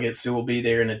Senate delegates who will be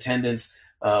there in attendance.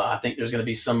 I think there's going to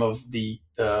be some of the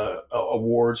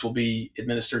awards will be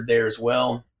administered there as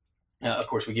well. Of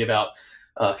course, we give out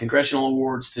congressional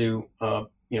awards to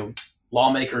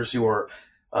lawmakers who are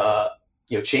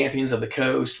champions of the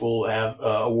coast. We'll have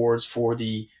awards for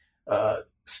the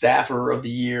staffer of the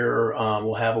year.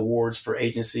 We'll have awards for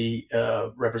agency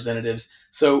representatives.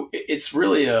 So it's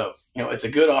really it's a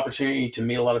good opportunity to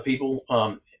meet a lot of people.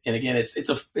 And again, it's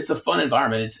a fun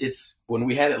environment. It's when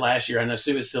we had it last year, I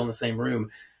assume it's still in the same room.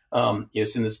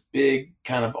 It's in this big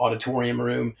kind of auditorium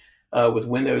room with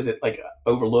windows that like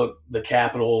overlook the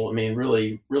Capitol. I mean,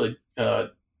 really, really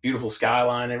beautiful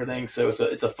skyline and everything. So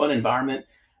it's a fun environment.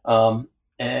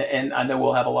 And I know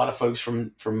we'll have a lot of folks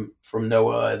from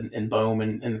NOAA and BOEM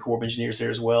and the Corps of Engineers there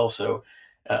as well. So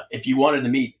if you wanted to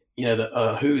meet,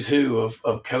 the who's who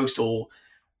of coastal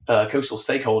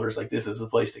stakeholders, like this is the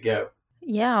place to go.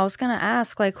 Yeah, I was going to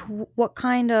ask, like, what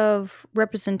kind of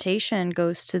representation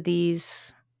goes to the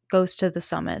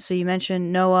summit? So you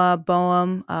mentioned NOAA,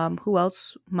 BOEM. Who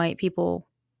else might people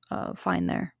find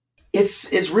there?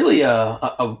 It's really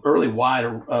a really wide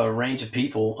range of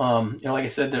people. Like I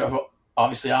said,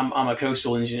 obviously I'm a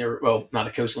coastal engineer. Well, not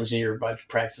a coastal engineer by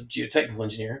practice, of geotechnical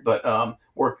engineer, but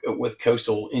work with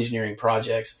coastal engineering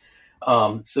projects.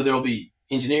 So there will be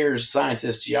engineers,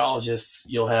 scientists, geologists.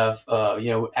 You'll have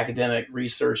academic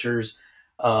researchers.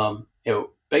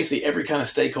 Basically every kind of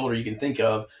stakeholder you can think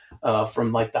of,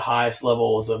 from like the highest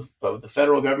levels of the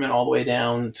federal government all the way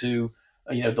down to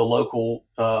the local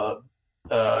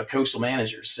coastal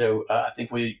managers. So I think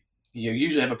we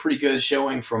usually have a pretty good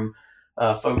showing from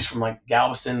folks from like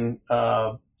Galveston,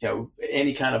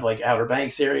 any kind of like Outer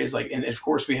Banks areas. And of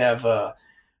course we have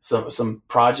some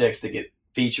projects that get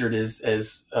featured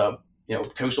as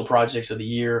coastal projects of the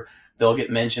year. They'll get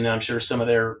mentioned. And I'm sure some of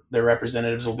their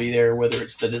representatives will be there, whether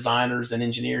it's the designers and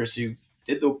engineers who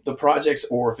did the projects,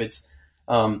 or if it's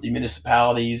the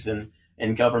municipalities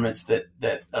and governments that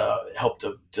help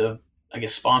to I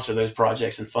guess sponsor those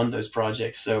projects and fund those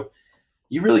projects. So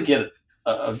you really get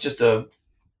just a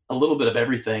little bit of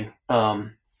everything,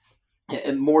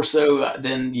 and more so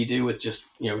than you do with just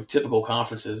typical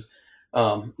conferences.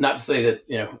 Not to say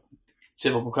that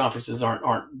typical conferences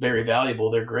aren't very valuable;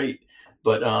 they're great,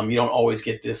 but you don't always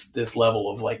get this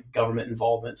level of like government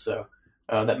involvement. So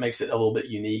that makes it a little bit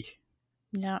unique.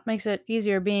 Yeah, it makes it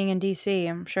easier being in DC,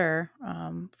 I'm sure,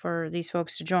 for these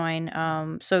folks to join.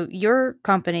 So your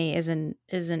company is an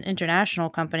international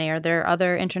company. Are there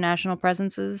other international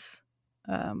presences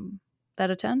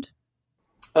that attend?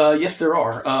 Yes, there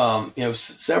are.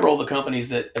 Several of the companies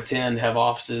that attend have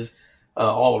offices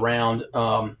all around.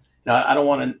 Now, I don't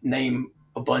want to name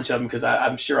a bunch of them because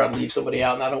I'm sure I'd leave somebody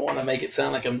out, and I don't want to make it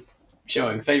sound like I'm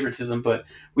showing favoritism. But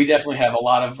we definitely have a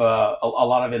lot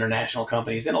of international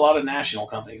companies and a lot of national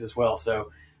companies as well.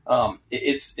 So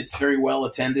it's very well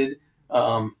attended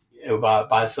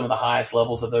by some of the highest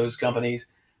levels of those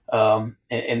companies. And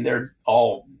they're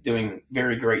all doing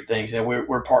very great things. And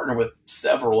we're partnered with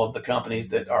several of the companies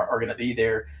that are going to be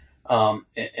there, and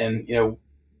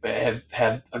have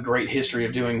had a great history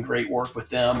of doing great work with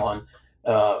them on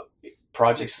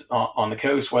projects on the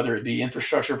coast, whether it be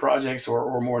infrastructure projects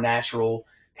or more natural,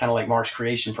 kind of like marsh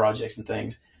creation projects and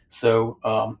things. So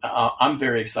I'm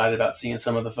very excited about seeing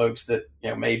some of the folks that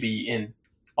may be in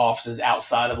offices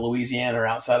outside of Louisiana or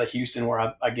outside of Houston,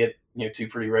 where I get to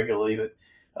pretty regularly, but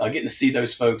getting to see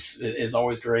those folks is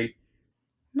always great.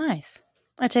 Nice.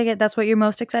 I take it that's what you're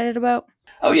most excited about?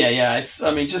 Oh yeah.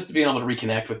 Just being able to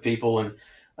reconnect with people, and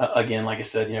again, like I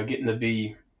said, getting to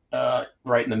be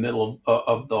right in the middle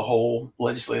of the whole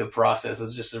legislative process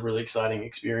is just a really exciting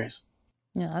experience.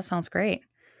 Yeah, that sounds great.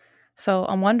 So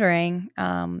I'm wondering,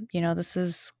 this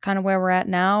is kind of where we're at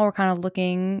now. We're kind of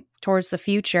looking towards the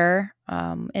future.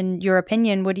 In your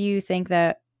opinion, what do you think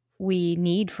that we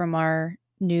need from our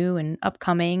new and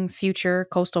upcoming future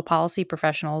coastal policy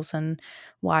professionals, and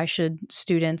why should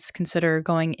students consider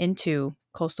going into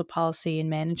coastal policy and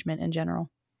management in general?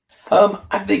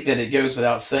 I think that it goes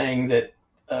without saying that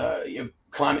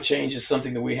climate change is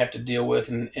something that we have to deal with,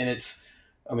 and it's.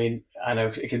 I mean, I know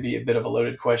it can be a bit of a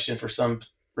loaded question for some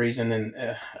reason,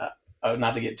 and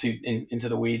not to get too into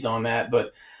the weeds on that,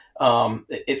 but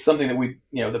it's something that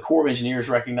the Corps of Engineers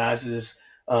recognizes.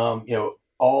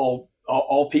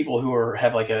 All people who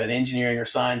have like an engineering or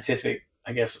scientific,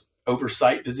 I guess,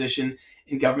 oversight position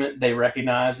in government, they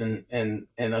recognize and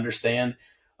understand.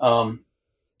 And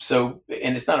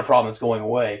it's not a problem that's going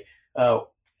away.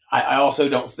 I also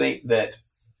don't think that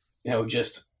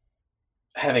just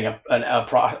having a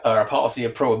policy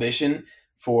of prohibition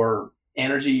for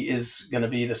energy is going to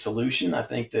be the solution. I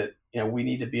think that we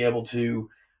need to be able to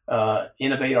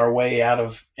innovate our way out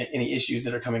of any issues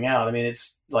that are coming out. I mean,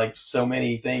 it's like so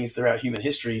many things throughout human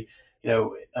history.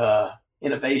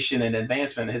 Innovation and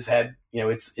advancement has had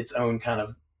its own kind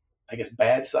of, I guess,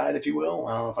 bad side, if you will.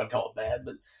 I don't know if I'd call it bad,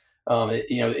 but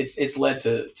it's led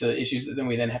to issues that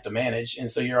we then have to manage,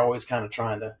 and so you're always kind of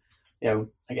trying to,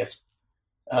 I guess,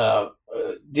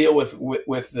 deal with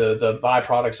the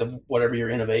byproducts of whatever your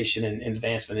innovation and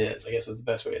advancement is. I guess is the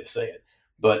best way to say it.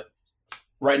 But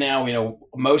right now,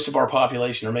 most of our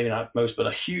population, or maybe not most, but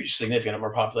a huge significant of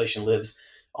our population lives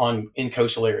in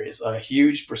coastal areas. A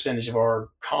huge percentage of our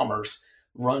commerce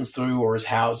runs through or is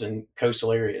housed in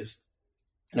coastal areas.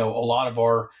 A lot of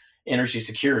our energy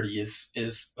security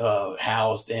is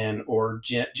housed and or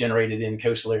generated in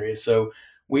coastal areas. So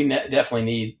we definitely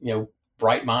need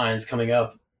bright minds coming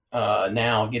up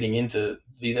now, getting into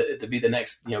to be the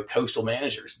next coastal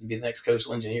managers, and be the next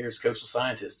coastal engineers, coastal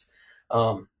scientists.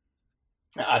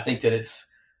 I think that it's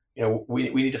we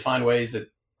need to find ways that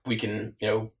we can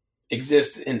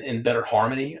exist in better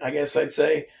harmony, I guess I'd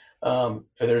say.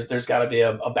 There's got to be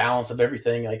a balance of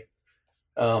everything. Like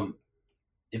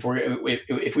if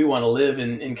we want to live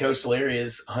in coastal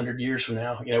areas 100 years from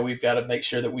now, we've got to make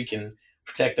sure that we can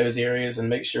protect those areas and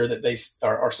make sure that they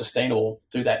are sustainable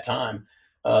through that time.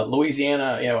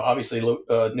 Louisiana, obviously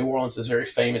New Orleans is very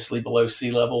famously below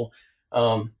sea level,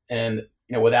 and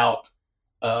without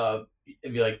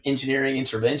if you like engineering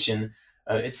intervention,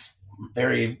 it's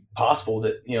very possible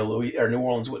that New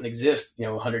Orleans wouldn't exist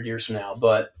 100 years from now.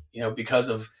 But because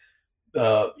of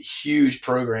huge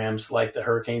programs like the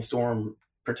hurricane storm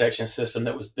protection system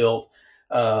that was built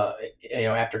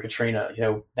after Katrina,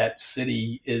 that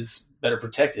city is better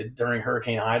protected during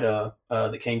Hurricane Ida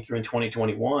that came through in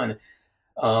 2021.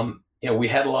 we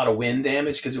had a lot of wind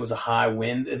damage because it was a high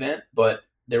wind event, but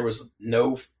there was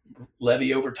no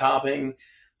levee overtopping.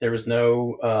 There was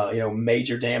no,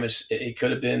 major damage. It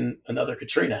could have been another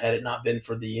Katrina had it not been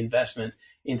for the investment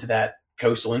into that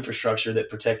coastal infrastructure that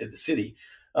protected the city.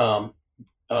 Um,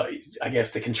 I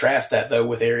guess to contrast that though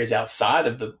with areas outside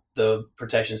of the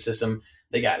protection system,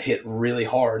 they got hit really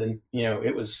hard, and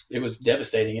it was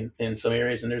devastating in some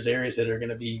areas. And there's areas that are going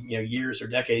to be years or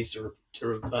decades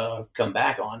to come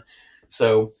back on.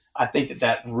 So I think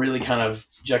that really kind of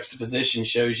juxtaposition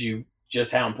shows you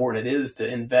just how important it is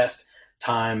to invest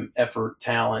time, effort,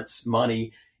 talents,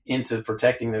 money into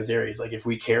protecting those areas. Like if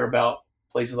we care about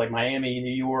places like Miami, New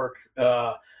York,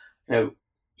 you know,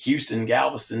 Houston,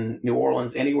 Galveston, New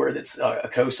Orleans, anywhere that's a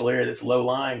coastal area that's low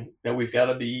lying, we've got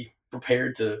to be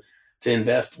prepared to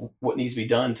invest what needs to be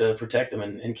done to protect them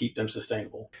and keep them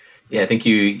sustainable. Yeah, I think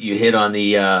you hit on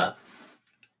the. I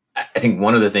think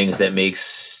one of the things that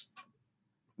makes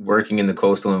working in the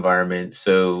coastal environment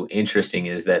so interesting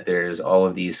is that there's all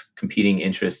of these competing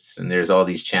interests and there's all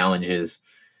these challenges,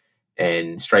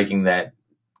 and striking that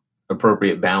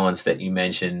appropriate balance that you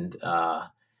mentioned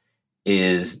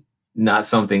is not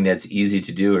something that's easy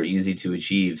to do or easy to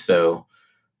achieve. So,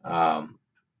 um,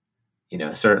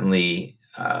 certainly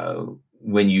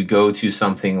when you go to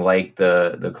something like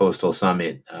the Coastal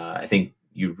Summit, I think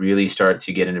you really start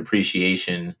to get an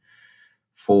appreciation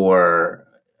for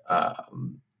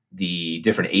the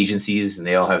different agencies, and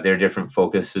they all have their different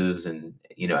focuses, and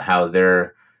how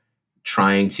they're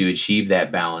trying to achieve that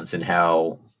balance, and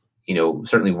how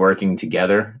certainly working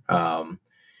together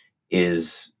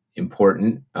is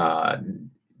important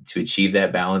to achieve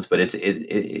that balance. But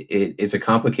it's a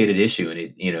complicated issue,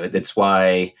 and that's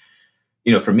why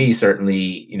for me,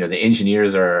 certainly, the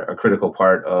engineers are a critical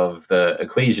part of the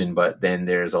equation, but then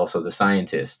there's also the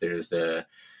scientists. There's the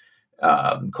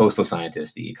coastal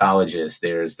scientists, the ecologists.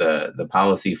 There's the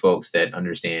policy folks that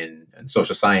understand, and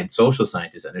social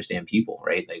scientists understand people,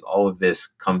 right? Like all of this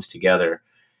comes together,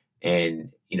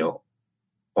 and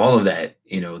all of that,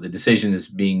 the decisions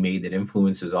being made that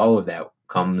influences all of that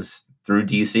comes through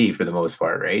DC for the most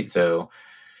part, right? So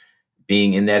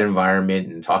being in that environment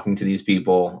and talking to these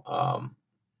people,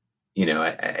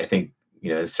 I think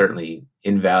it's certainly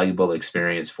invaluable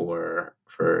experience for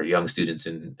young students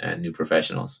and new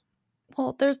professionals.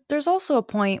 Well, there's also a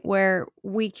point where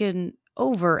we can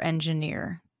over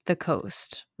engineer the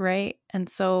coast, right? And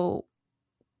so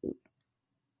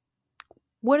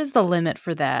what is the limit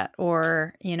for that?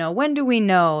 Or, when do we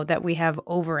know that we have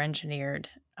over engineered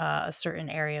a certain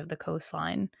area of the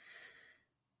coastline?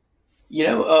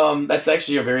 That's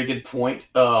actually a very good point.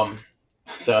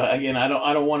 So again, I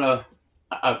don't want to.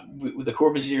 The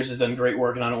Corps of Engineers has done great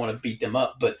work, and I don't want to beat them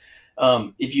up. But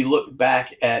if you look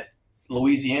back at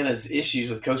Louisiana's issues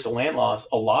with coastal land loss,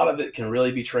 a lot of it can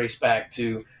really be traced back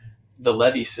to the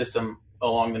levee system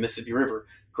along the Mississippi River.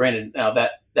 Granted, now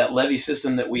that levee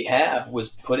system that we have was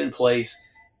put in place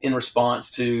in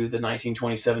response to the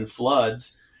 1927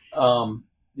 floods.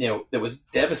 That was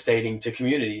devastating to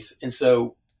communities, and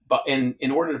so, but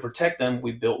in order to protect them,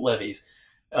 we built levees.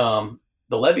 The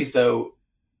levees, though,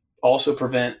 also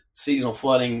prevent seasonal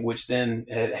flooding, which then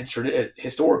had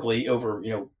historically over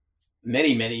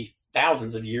many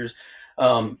thousands of years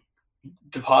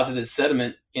deposited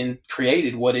sediment and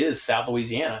created what is South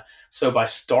Louisiana. So by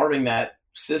starving that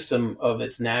system of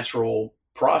its natural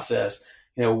process,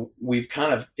 we've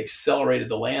kind of accelerated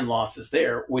the land loss that's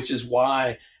there, which is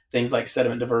why things like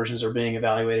sediment diversions are being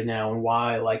evaluated now, and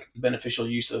why like beneficial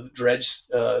use of dredge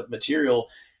material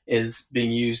is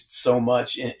being used so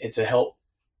much to help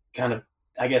kind of,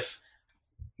 I guess,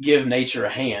 give nature a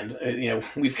hand.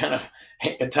 We've kind of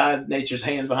tied nature's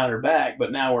hands behind her back,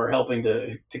 but now we're helping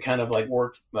to kind of like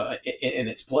work in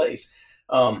its place.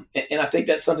 And I think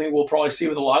that's something we'll probably see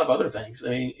with a lot of other things. I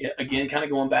mean, again, kind of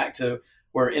going back to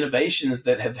where innovations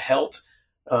that have helped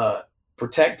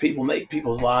protect people, make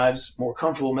people's lives more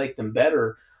comfortable, make them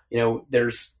better.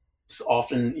 There's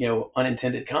often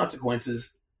unintended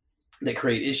consequences that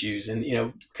create issues,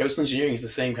 and coastal engineering is the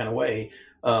same kind of way.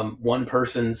 One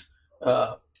person's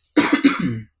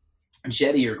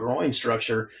jetty or groin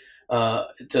structure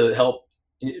to help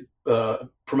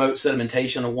promote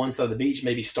sedimentation on one side of the beach,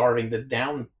 maybe starving the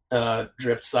down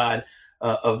drift side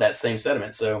of that same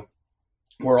sediment. So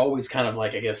we're always kind of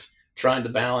like, I guess, trying to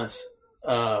balance,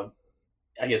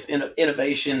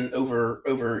 innovation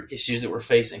over issues that we're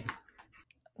facing.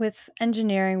 With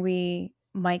engineering, we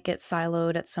might get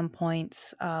siloed at some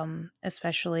points,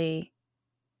 especially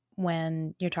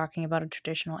when you're talking about a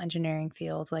traditional engineering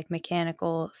field like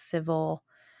mechanical, civil.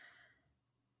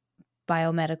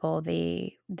 biomedical,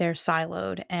 they're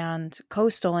siloed, and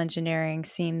coastal engineering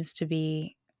seems to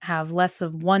have less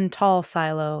of one tall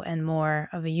silo and more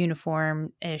of a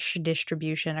uniform-ish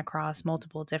distribution across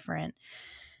multiple different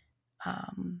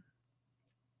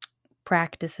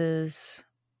practices.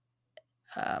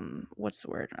 What's the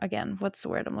word again? What's the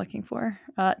word I'm looking for?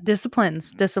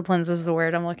 Disciplines. Disciplines is the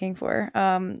word I'm looking for.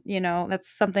 That's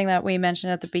something that we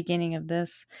mentioned at the beginning of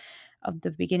this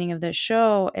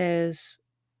show, is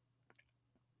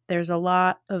there's a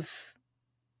lot of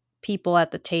people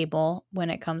at the table when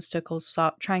it comes to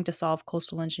trying to solve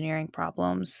coastal engineering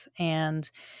problems. And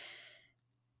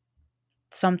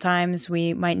sometimes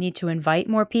we might need to invite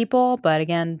more people, but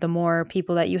again, the more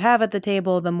people that you have at the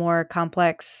table, the more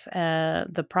complex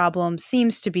the problem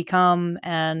seems to become.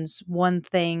 And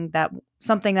something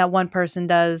that one person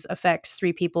does affects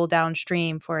 3 people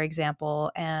downstream, for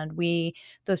example. And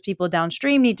those people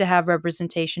downstream need to have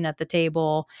representation at the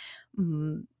table,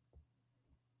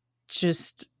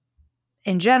 just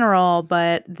in general,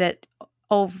 but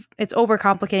it's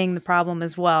overcomplicating the problem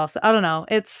as well. So I don't know.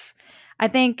 I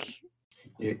think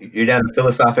you're down a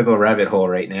philosophical rabbit hole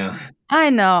right now. I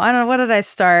know. What did I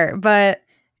start? But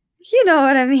you know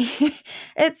what I mean?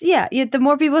 The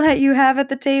more people that you have at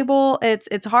the table,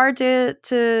 it's hard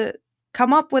to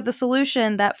come up with a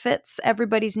solution that fits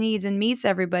everybody's needs and meets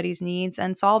everybody's needs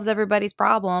and solves everybody's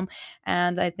problem.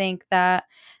 And I think that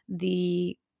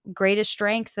the greatest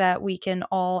strength that we can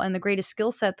all, and the greatest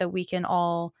skill set that we can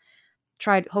all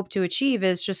hope to achieve,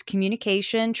 is just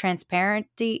communication,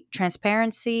 transparency,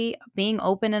 being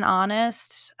open and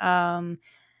honest,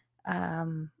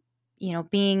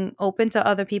 being open to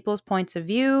other people's points of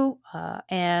view,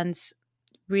 and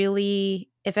really,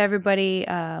 if everybody,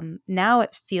 now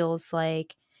it feels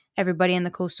like everybody in the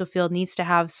coastal field needs to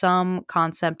have some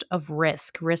concept of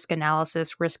risk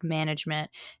analysis, risk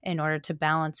management, in order to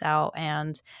balance out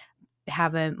and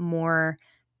have a more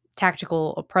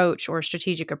tactical approach or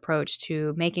strategic approach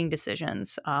to making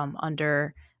decisions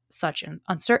under such an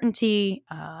uncertainty,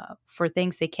 for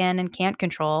things they can and can't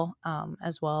control,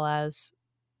 as well as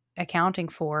accounting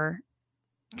for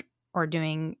or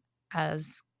doing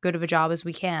as good of a job as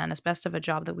we can, as best of a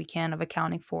job that we can, of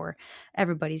accounting for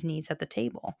everybody's needs at the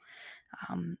table.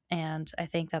 And I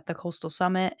think that the Coastal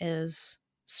Summit is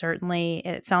certainly,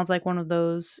 it sounds like one of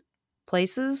those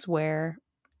places where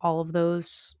all of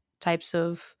those types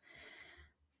of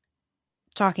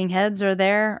talking heads are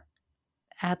there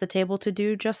at the table to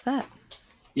do just that.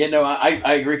 Yeah, no,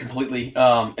 I agree completely.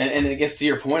 And I guess to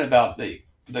your point about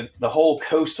the whole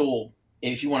coastal,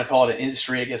 if you want to call it an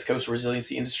industry, I guess coastal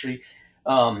resiliency industry,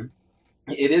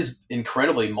 it is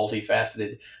incredibly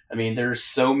multifaceted. I mean, there's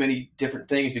so many different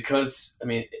things because, I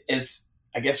mean,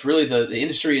 I guess really the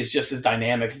industry is just as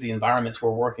dynamic as the environments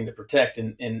we're working to protect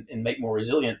and make more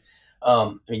resilient.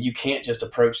 I mean, you can't just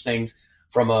approach things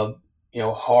from a,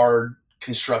 hard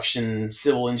construction,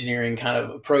 civil engineering kind of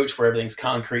approach where everything's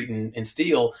concrete and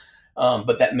steel.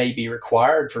 But that may be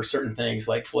required for certain things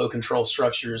like flow control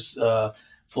structures,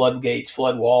 floodgates,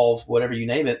 flood walls, whatever you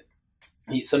name it.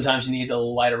 Sometimes you need a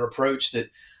lighter approach that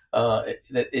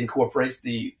incorporates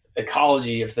the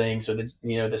ecology of things, or the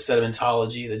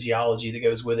sedimentology, the geology that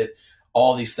goes with it.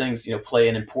 All these things, play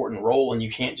an important role, and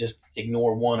you can't just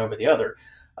ignore one over the other.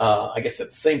 I guess at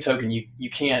the same token, you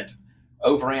can't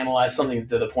overanalyze something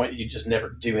to the point that you just never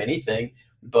do anything.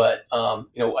 But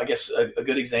I guess a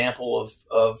good example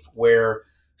of where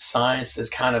science has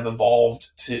kind of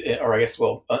evolved to, or I guess,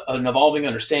 an evolving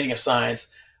understanding of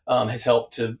science has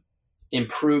helped to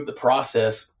improve the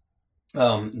process.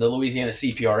 The Louisiana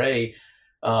CPRA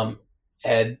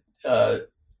had,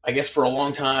 I guess, for a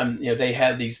long time, they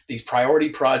had these priority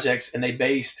projects, and they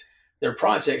based their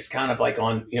projects kind of like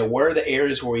on, where are the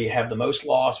areas where we have the most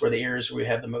loss, where are the areas where we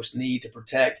have the most need to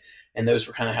protect, and those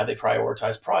were kind of how they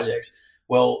prioritized projects.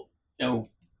 Well,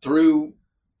 through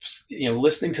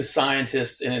listening to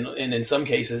scientists, and in some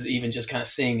cases even just kind of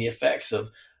seeing the effects of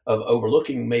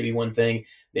overlooking maybe one thing,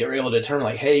 they were able to determine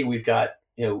like, hey, we've got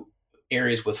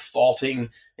areas with faulting,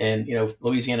 and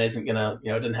Louisiana isn't gonna it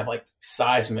doesn't have like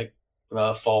seismic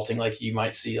faulting like you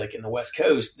might see like in the West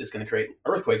Coast that's going to create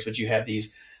earthquakes, but you have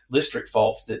these listric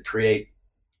faults that create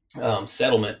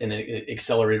settlement in an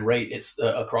accelerated rate. It's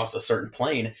across a certain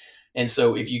plane, and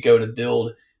so if you go to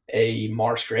build a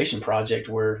marsh creation project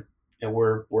where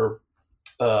we're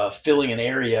filling an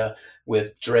area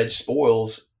with dredge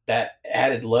spoils, that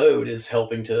added load is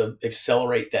helping to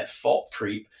accelerate that fault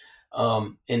creep.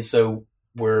 And so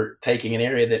we're taking an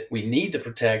area that we need to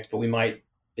protect, but we might,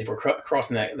 if we're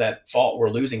crossing that fault, we're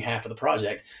losing half of the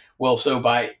project. Well, so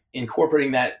by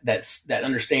incorporating that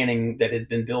understanding that has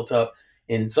been built up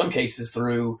in some cases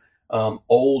through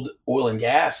old oil and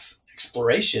gas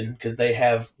exploration, because they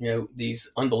have,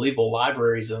 these unbelievable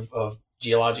libraries of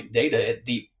geologic data at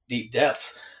deep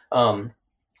depths.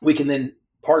 We can then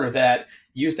partner that,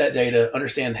 use that data,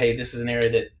 understand, hey, this is an area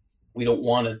that we don't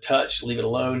want to touch, leave it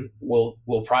alone. We'll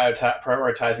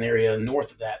prioritize an area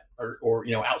north of that, or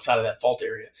outside of that fault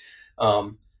area.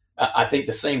 I think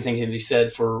the same thing can be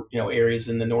said for areas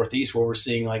in the Northeast where we're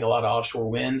seeing like a lot of offshore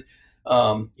wind.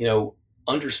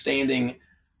 Understanding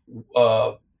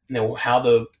how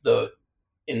the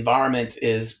environment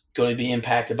is going to be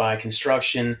impacted by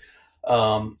construction,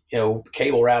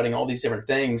 cable routing, all these different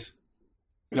things.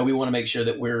 We want to make sure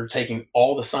that we're taking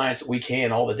all the science that we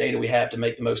can, all the data we have, to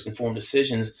make the most informed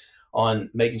decisions on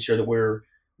making sure that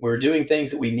we're doing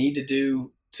things that we need to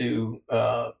do to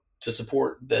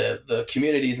support the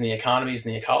communities and the economies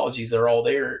and the ecologies that are all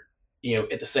there,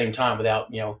 at the same time,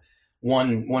 without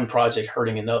one project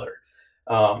hurting another.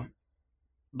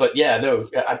 But yeah, no,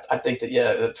 I think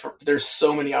that there's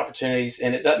so many opportunities,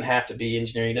 and it doesn't have to be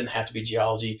engineering, it doesn't have to be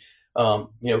geology.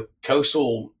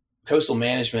 Coastal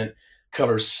management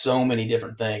covers so many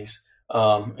different things,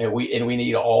 and we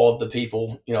need all of the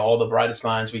people, all the brightest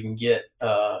minds we can get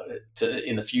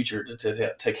in the future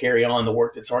to carry on the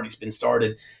work that's already been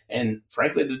started, and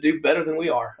frankly to do better than we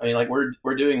are. I mean, like we're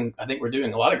doing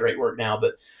a lot of great work now,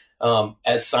 but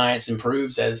as science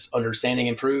improves, as understanding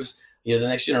improves, the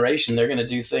next generation, they're going to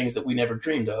do things that we never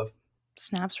dreamed of.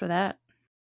 Snaps for that.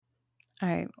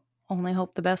 I only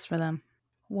hope the best for them.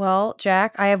 Well,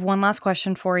 Jack, I have one last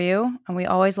question for you. And we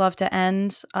always love to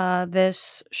end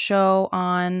this show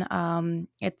on,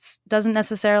 it doesn't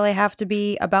necessarily have to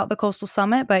be about the Coastal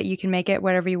Summit, but you can make it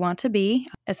whatever you want to be.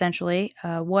 Essentially,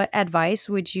 what advice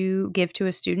would you give to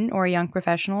a student or a young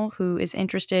professional who is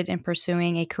interested in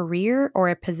pursuing a career or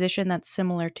a position that's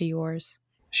similar to yours?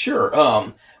 Sure.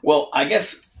 Well, I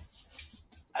guess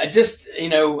I just,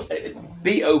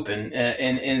 be open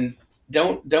and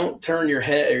don't turn your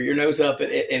head or your nose up at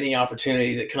any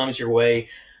opportunity that comes your way.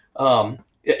 I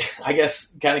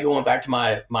guess kind of going back to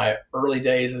my early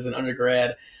days as an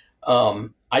undergrad,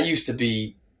 I used to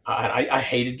be, I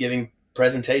hated giving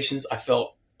presentations. I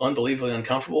felt unbelievably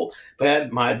uncomfortable,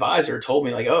 but my advisor told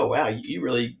me like, oh, wow, you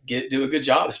really do a good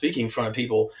job of speaking in front of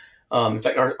people. In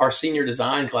fact, our senior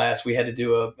design class, we had to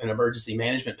do an emergency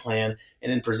management plan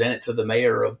and then present it to the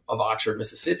mayor of Oxford,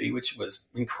 Mississippi, which was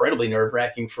incredibly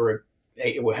nerve-wracking for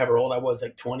however old I was,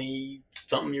 like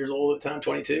 20-something years old at the time,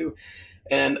 22.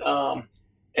 And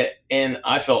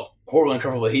I felt horribly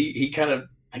uncomfortable. He kind of,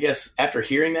 I guess, after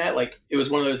hearing that, like, it was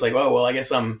one of those like, oh, well, I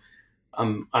guess I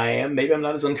am, maybe I'm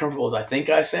not as uncomfortable as I think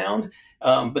I sound.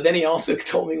 But then he also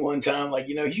told me one time, like,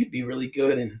 you'd be really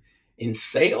good in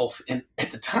sales. And at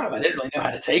the time I didn't really know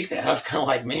how to take that. I was kind of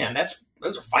like, man,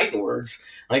 those are fighting words.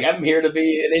 Like, I'm here to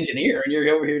be an engineer and you're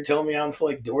over here telling me I'm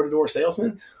like door-to-door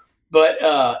salesman. But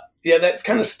that's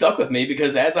kind of stuck with me,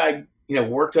 because as I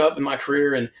worked up in my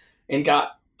career and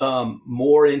got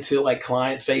more into like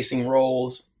client facing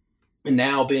roles, and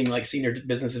now being like senior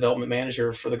business development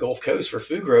manager for the Gulf Coast for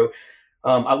Fugro,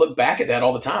 I look back at that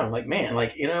all the time. I'm like, man,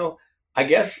 like, I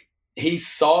guess he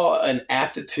saw an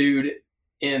aptitude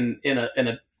in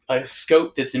a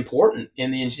scope that's important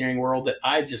in the engineering world that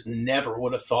I just never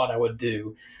would have thought I would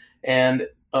do. And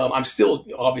I'm still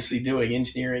obviously doing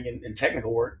engineering and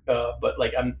technical work, but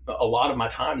like a lot of my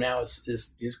time now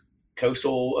is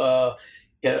coastal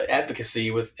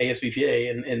advocacy with ASBPA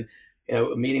and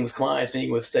meeting with clients,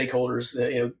 meeting with stakeholders,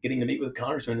 getting to meet with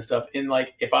congressmen and stuff. And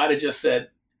like, if I'd have just said,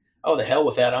 oh, the hell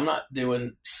with that, I'm not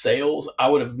doing sales, I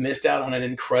would have missed out on an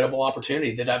incredible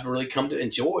opportunity that I've really come to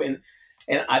enjoy.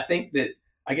 And I think that,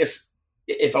 I guess,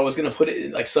 if I was going to put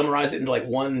it, like, summarize it into like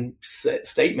one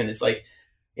statement, it's like,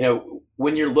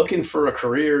 when you're looking for a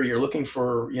career, you're looking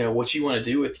for, what you want to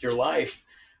do with your life.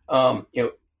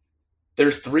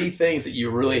 There's three things that you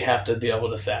really have to be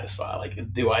able to satisfy.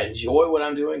 Like, do I enjoy what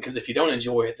I'm doing? Because if you don't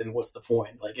enjoy it, then what's the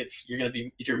point? Like, you're going to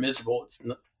be, if you're miserable,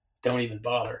 don't even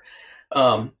bother.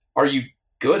 Are you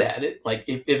good at it? Like,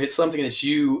 if it's something that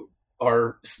you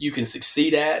can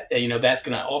succeed at, that's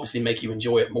going to obviously make you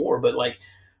enjoy it more. But like,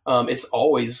 it's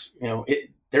always,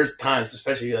 there's times,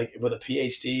 especially like with a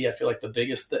PhD, I feel like the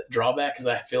biggest drawback is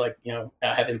I feel like,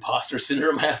 I have imposter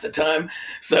syndrome half the time.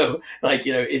 So like,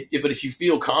 but if you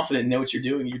feel confident and know what you're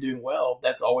doing well,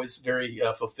 that's always very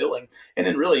fulfilling. And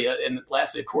then really, and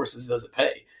lastly, of course, does it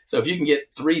pay? So if you can get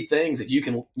three things that you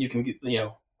can get,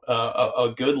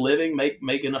 a good living,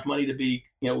 make enough money to be,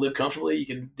 live comfortably, you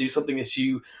can do something that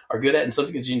you are good at and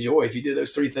something that you enjoy. If you do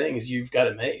those three things, you've got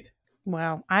it made.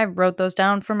 Wow. I wrote those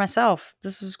down for myself.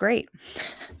 This was great.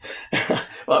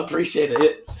 Well, I appreciate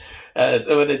it.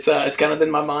 But it's kind of been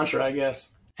my mantra, I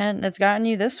guess. And it's gotten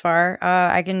you this far.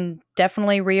 I can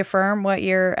definitely reaffirm what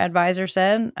your advisor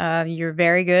said. You're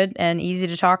very good and easy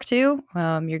to talk to.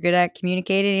 You're good at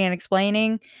communicating and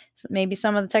explaining maybe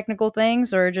some of the technical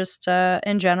things, or just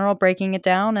in general breaking it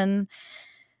down and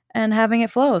having it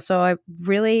flow. So I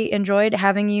really enjoyed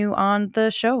having you on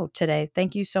the show today.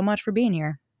 Thank you so much for being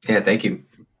here. Yeah, thank you.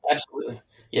 Absolutely.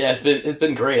 Yeah, it's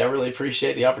been great. I really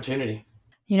appreciate the opportunity.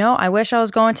 I wish I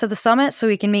was going to the summit so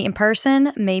we can meet in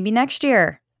person maybe next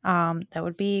year. That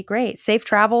would be great. Safe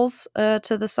travels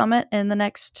to the summit in the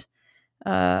next,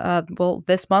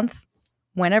 this month,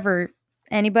 whenever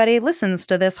anybody listens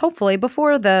to this, hopefully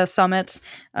before the summit.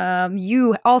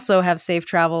 You also have safe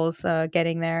travels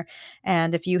getting there.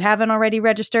 And if you haven't already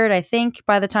registered, I think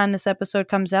by the time this episode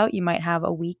comes out, you might have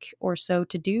a week or so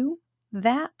to do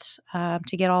that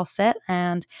to get all set.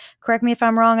 And correct me if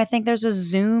I'm wrong, I think there's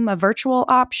a virtual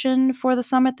option for the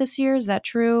summit this year. Is that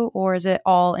true? Or is it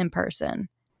all in person?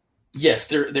 Yes,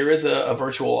 there is a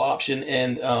virtual option,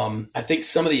 and I think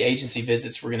some of the agency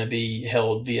visits were going to be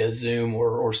held via Zoom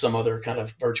or some other kind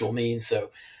of virtual means.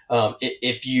 So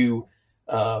if you,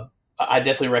 I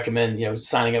definitely recommend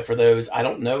signing up for those. I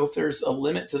don't know if there's a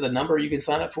limit to the number you can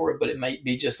sign up for it, but it might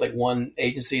be just like one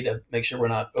agency to make sure we're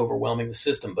not overwhelming the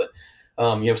system. But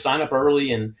sign up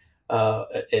early, and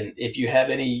if you have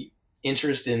any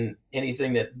interest in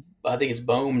anything that I think it's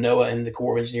BOEM, NOAA, and the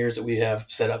Corps of Engineers that we have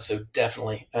set up. So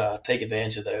definitely take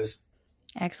advantage of those.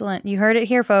 Excellent. You heard it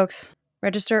here, folks.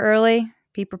 Register early,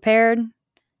 be prepared,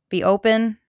 be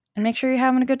open, and make sure you're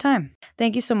having a good time.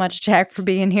 Thank you so much, Jack, for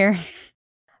being here.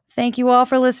 Thank you all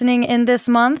for listening in this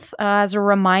month. As a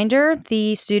reminder,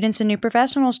 the Students and New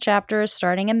Professionals chapter is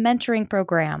starting a mentoring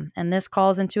program, and this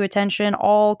calls into attention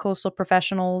all coastal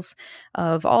professionals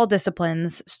of all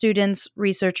disciplines, students,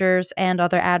 researchers, and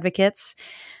other advocates.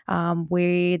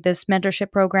 This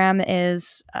mentorship program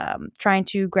is trying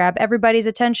to grab everybody's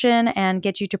attention and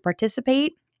get you to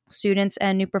participate. Students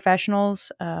and new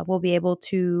professionals will be able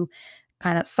to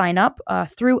kind of sign up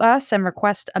through us and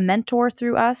request a mentor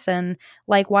through us. And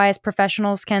likewise,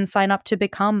 professionals can sign up to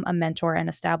become a mentor and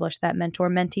establish that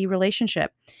mentor-mentee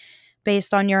relationship.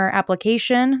 Based on your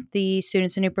application, the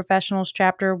Students and New Professionals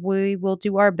chapter, we will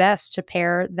do our best to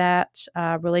pair that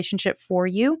relationship for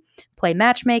you, play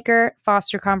matchmaker,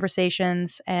 foster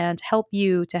conversations, and help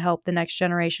you to help the next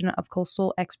generation of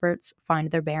coastal experts find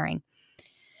their bearing.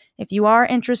 If you are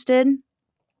interested,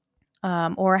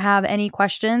 or have any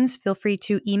questions, feel free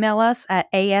to email us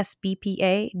at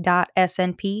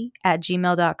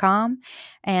asbpa.snp@gmail.com,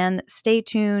 and stay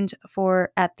tuned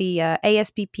at the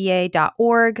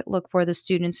asbpa.org. Look for the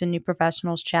Students and New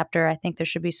Professionals chapter. I think there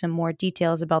should be some more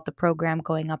details about the program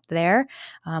going up there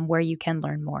where you can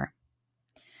learn more.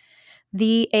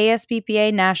 The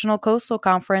ASBPA National Coastal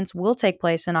Conference will take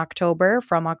place in October,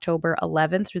 from October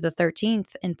 11th through the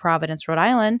 13th in Providence, Rhode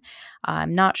Island.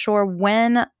 I'm not sure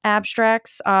when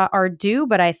abstracts are due,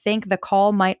 but I think the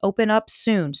call might open up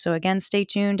soon. So again, stay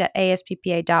tuned at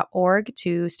asppa.org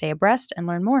to stay abreast and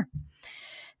learn more.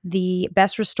 The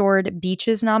Best Restored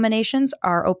Beaches nominations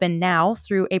are open now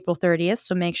through April 30th,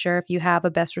 so make sure if you have a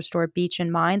Best Restored Beach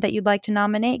in mind that you'd like to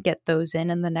nominate, get those in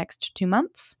the next 2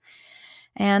 months.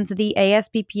 And the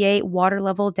ASBPA Water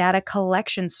Level Data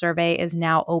Collection Survey is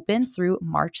now open through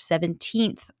March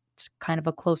 17th. It's kind of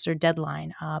a closer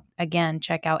deadline. Again,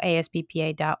 check out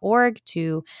asbpa.org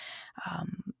to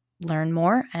learn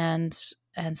more and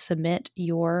submit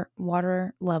your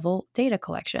water level data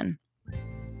collection.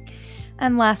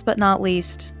 And last but not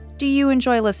least, do you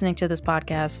enjoy listening to this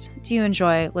podcast? Do you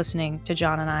enjoy listening to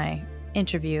John and I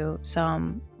interview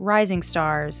some rising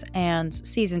stars and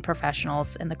seasoned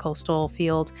professionals in the coastal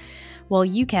field? Well,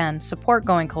 you can support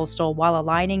Going Coastal while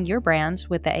aligning your brand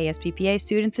with the ASBPA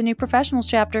Students and New Professionals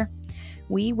chapter.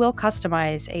 We will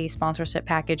customize a sponsorship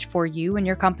package for you and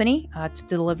your company to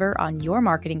deliver on your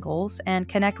marketing goals and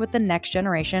connect with the next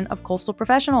generation of coastal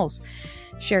professionals.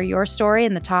 Share your story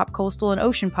in the top coastal and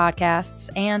ocean podcasts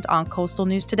and on Coastal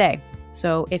News Today.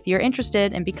 So if you're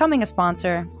interested in becoming a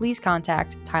sponsor, please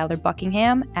contact Tyler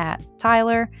Buckingham at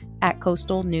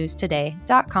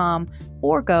tyler@coastalnewstoday.com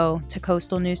or go to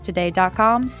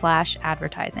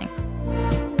coastalnewstoday.com/advertising.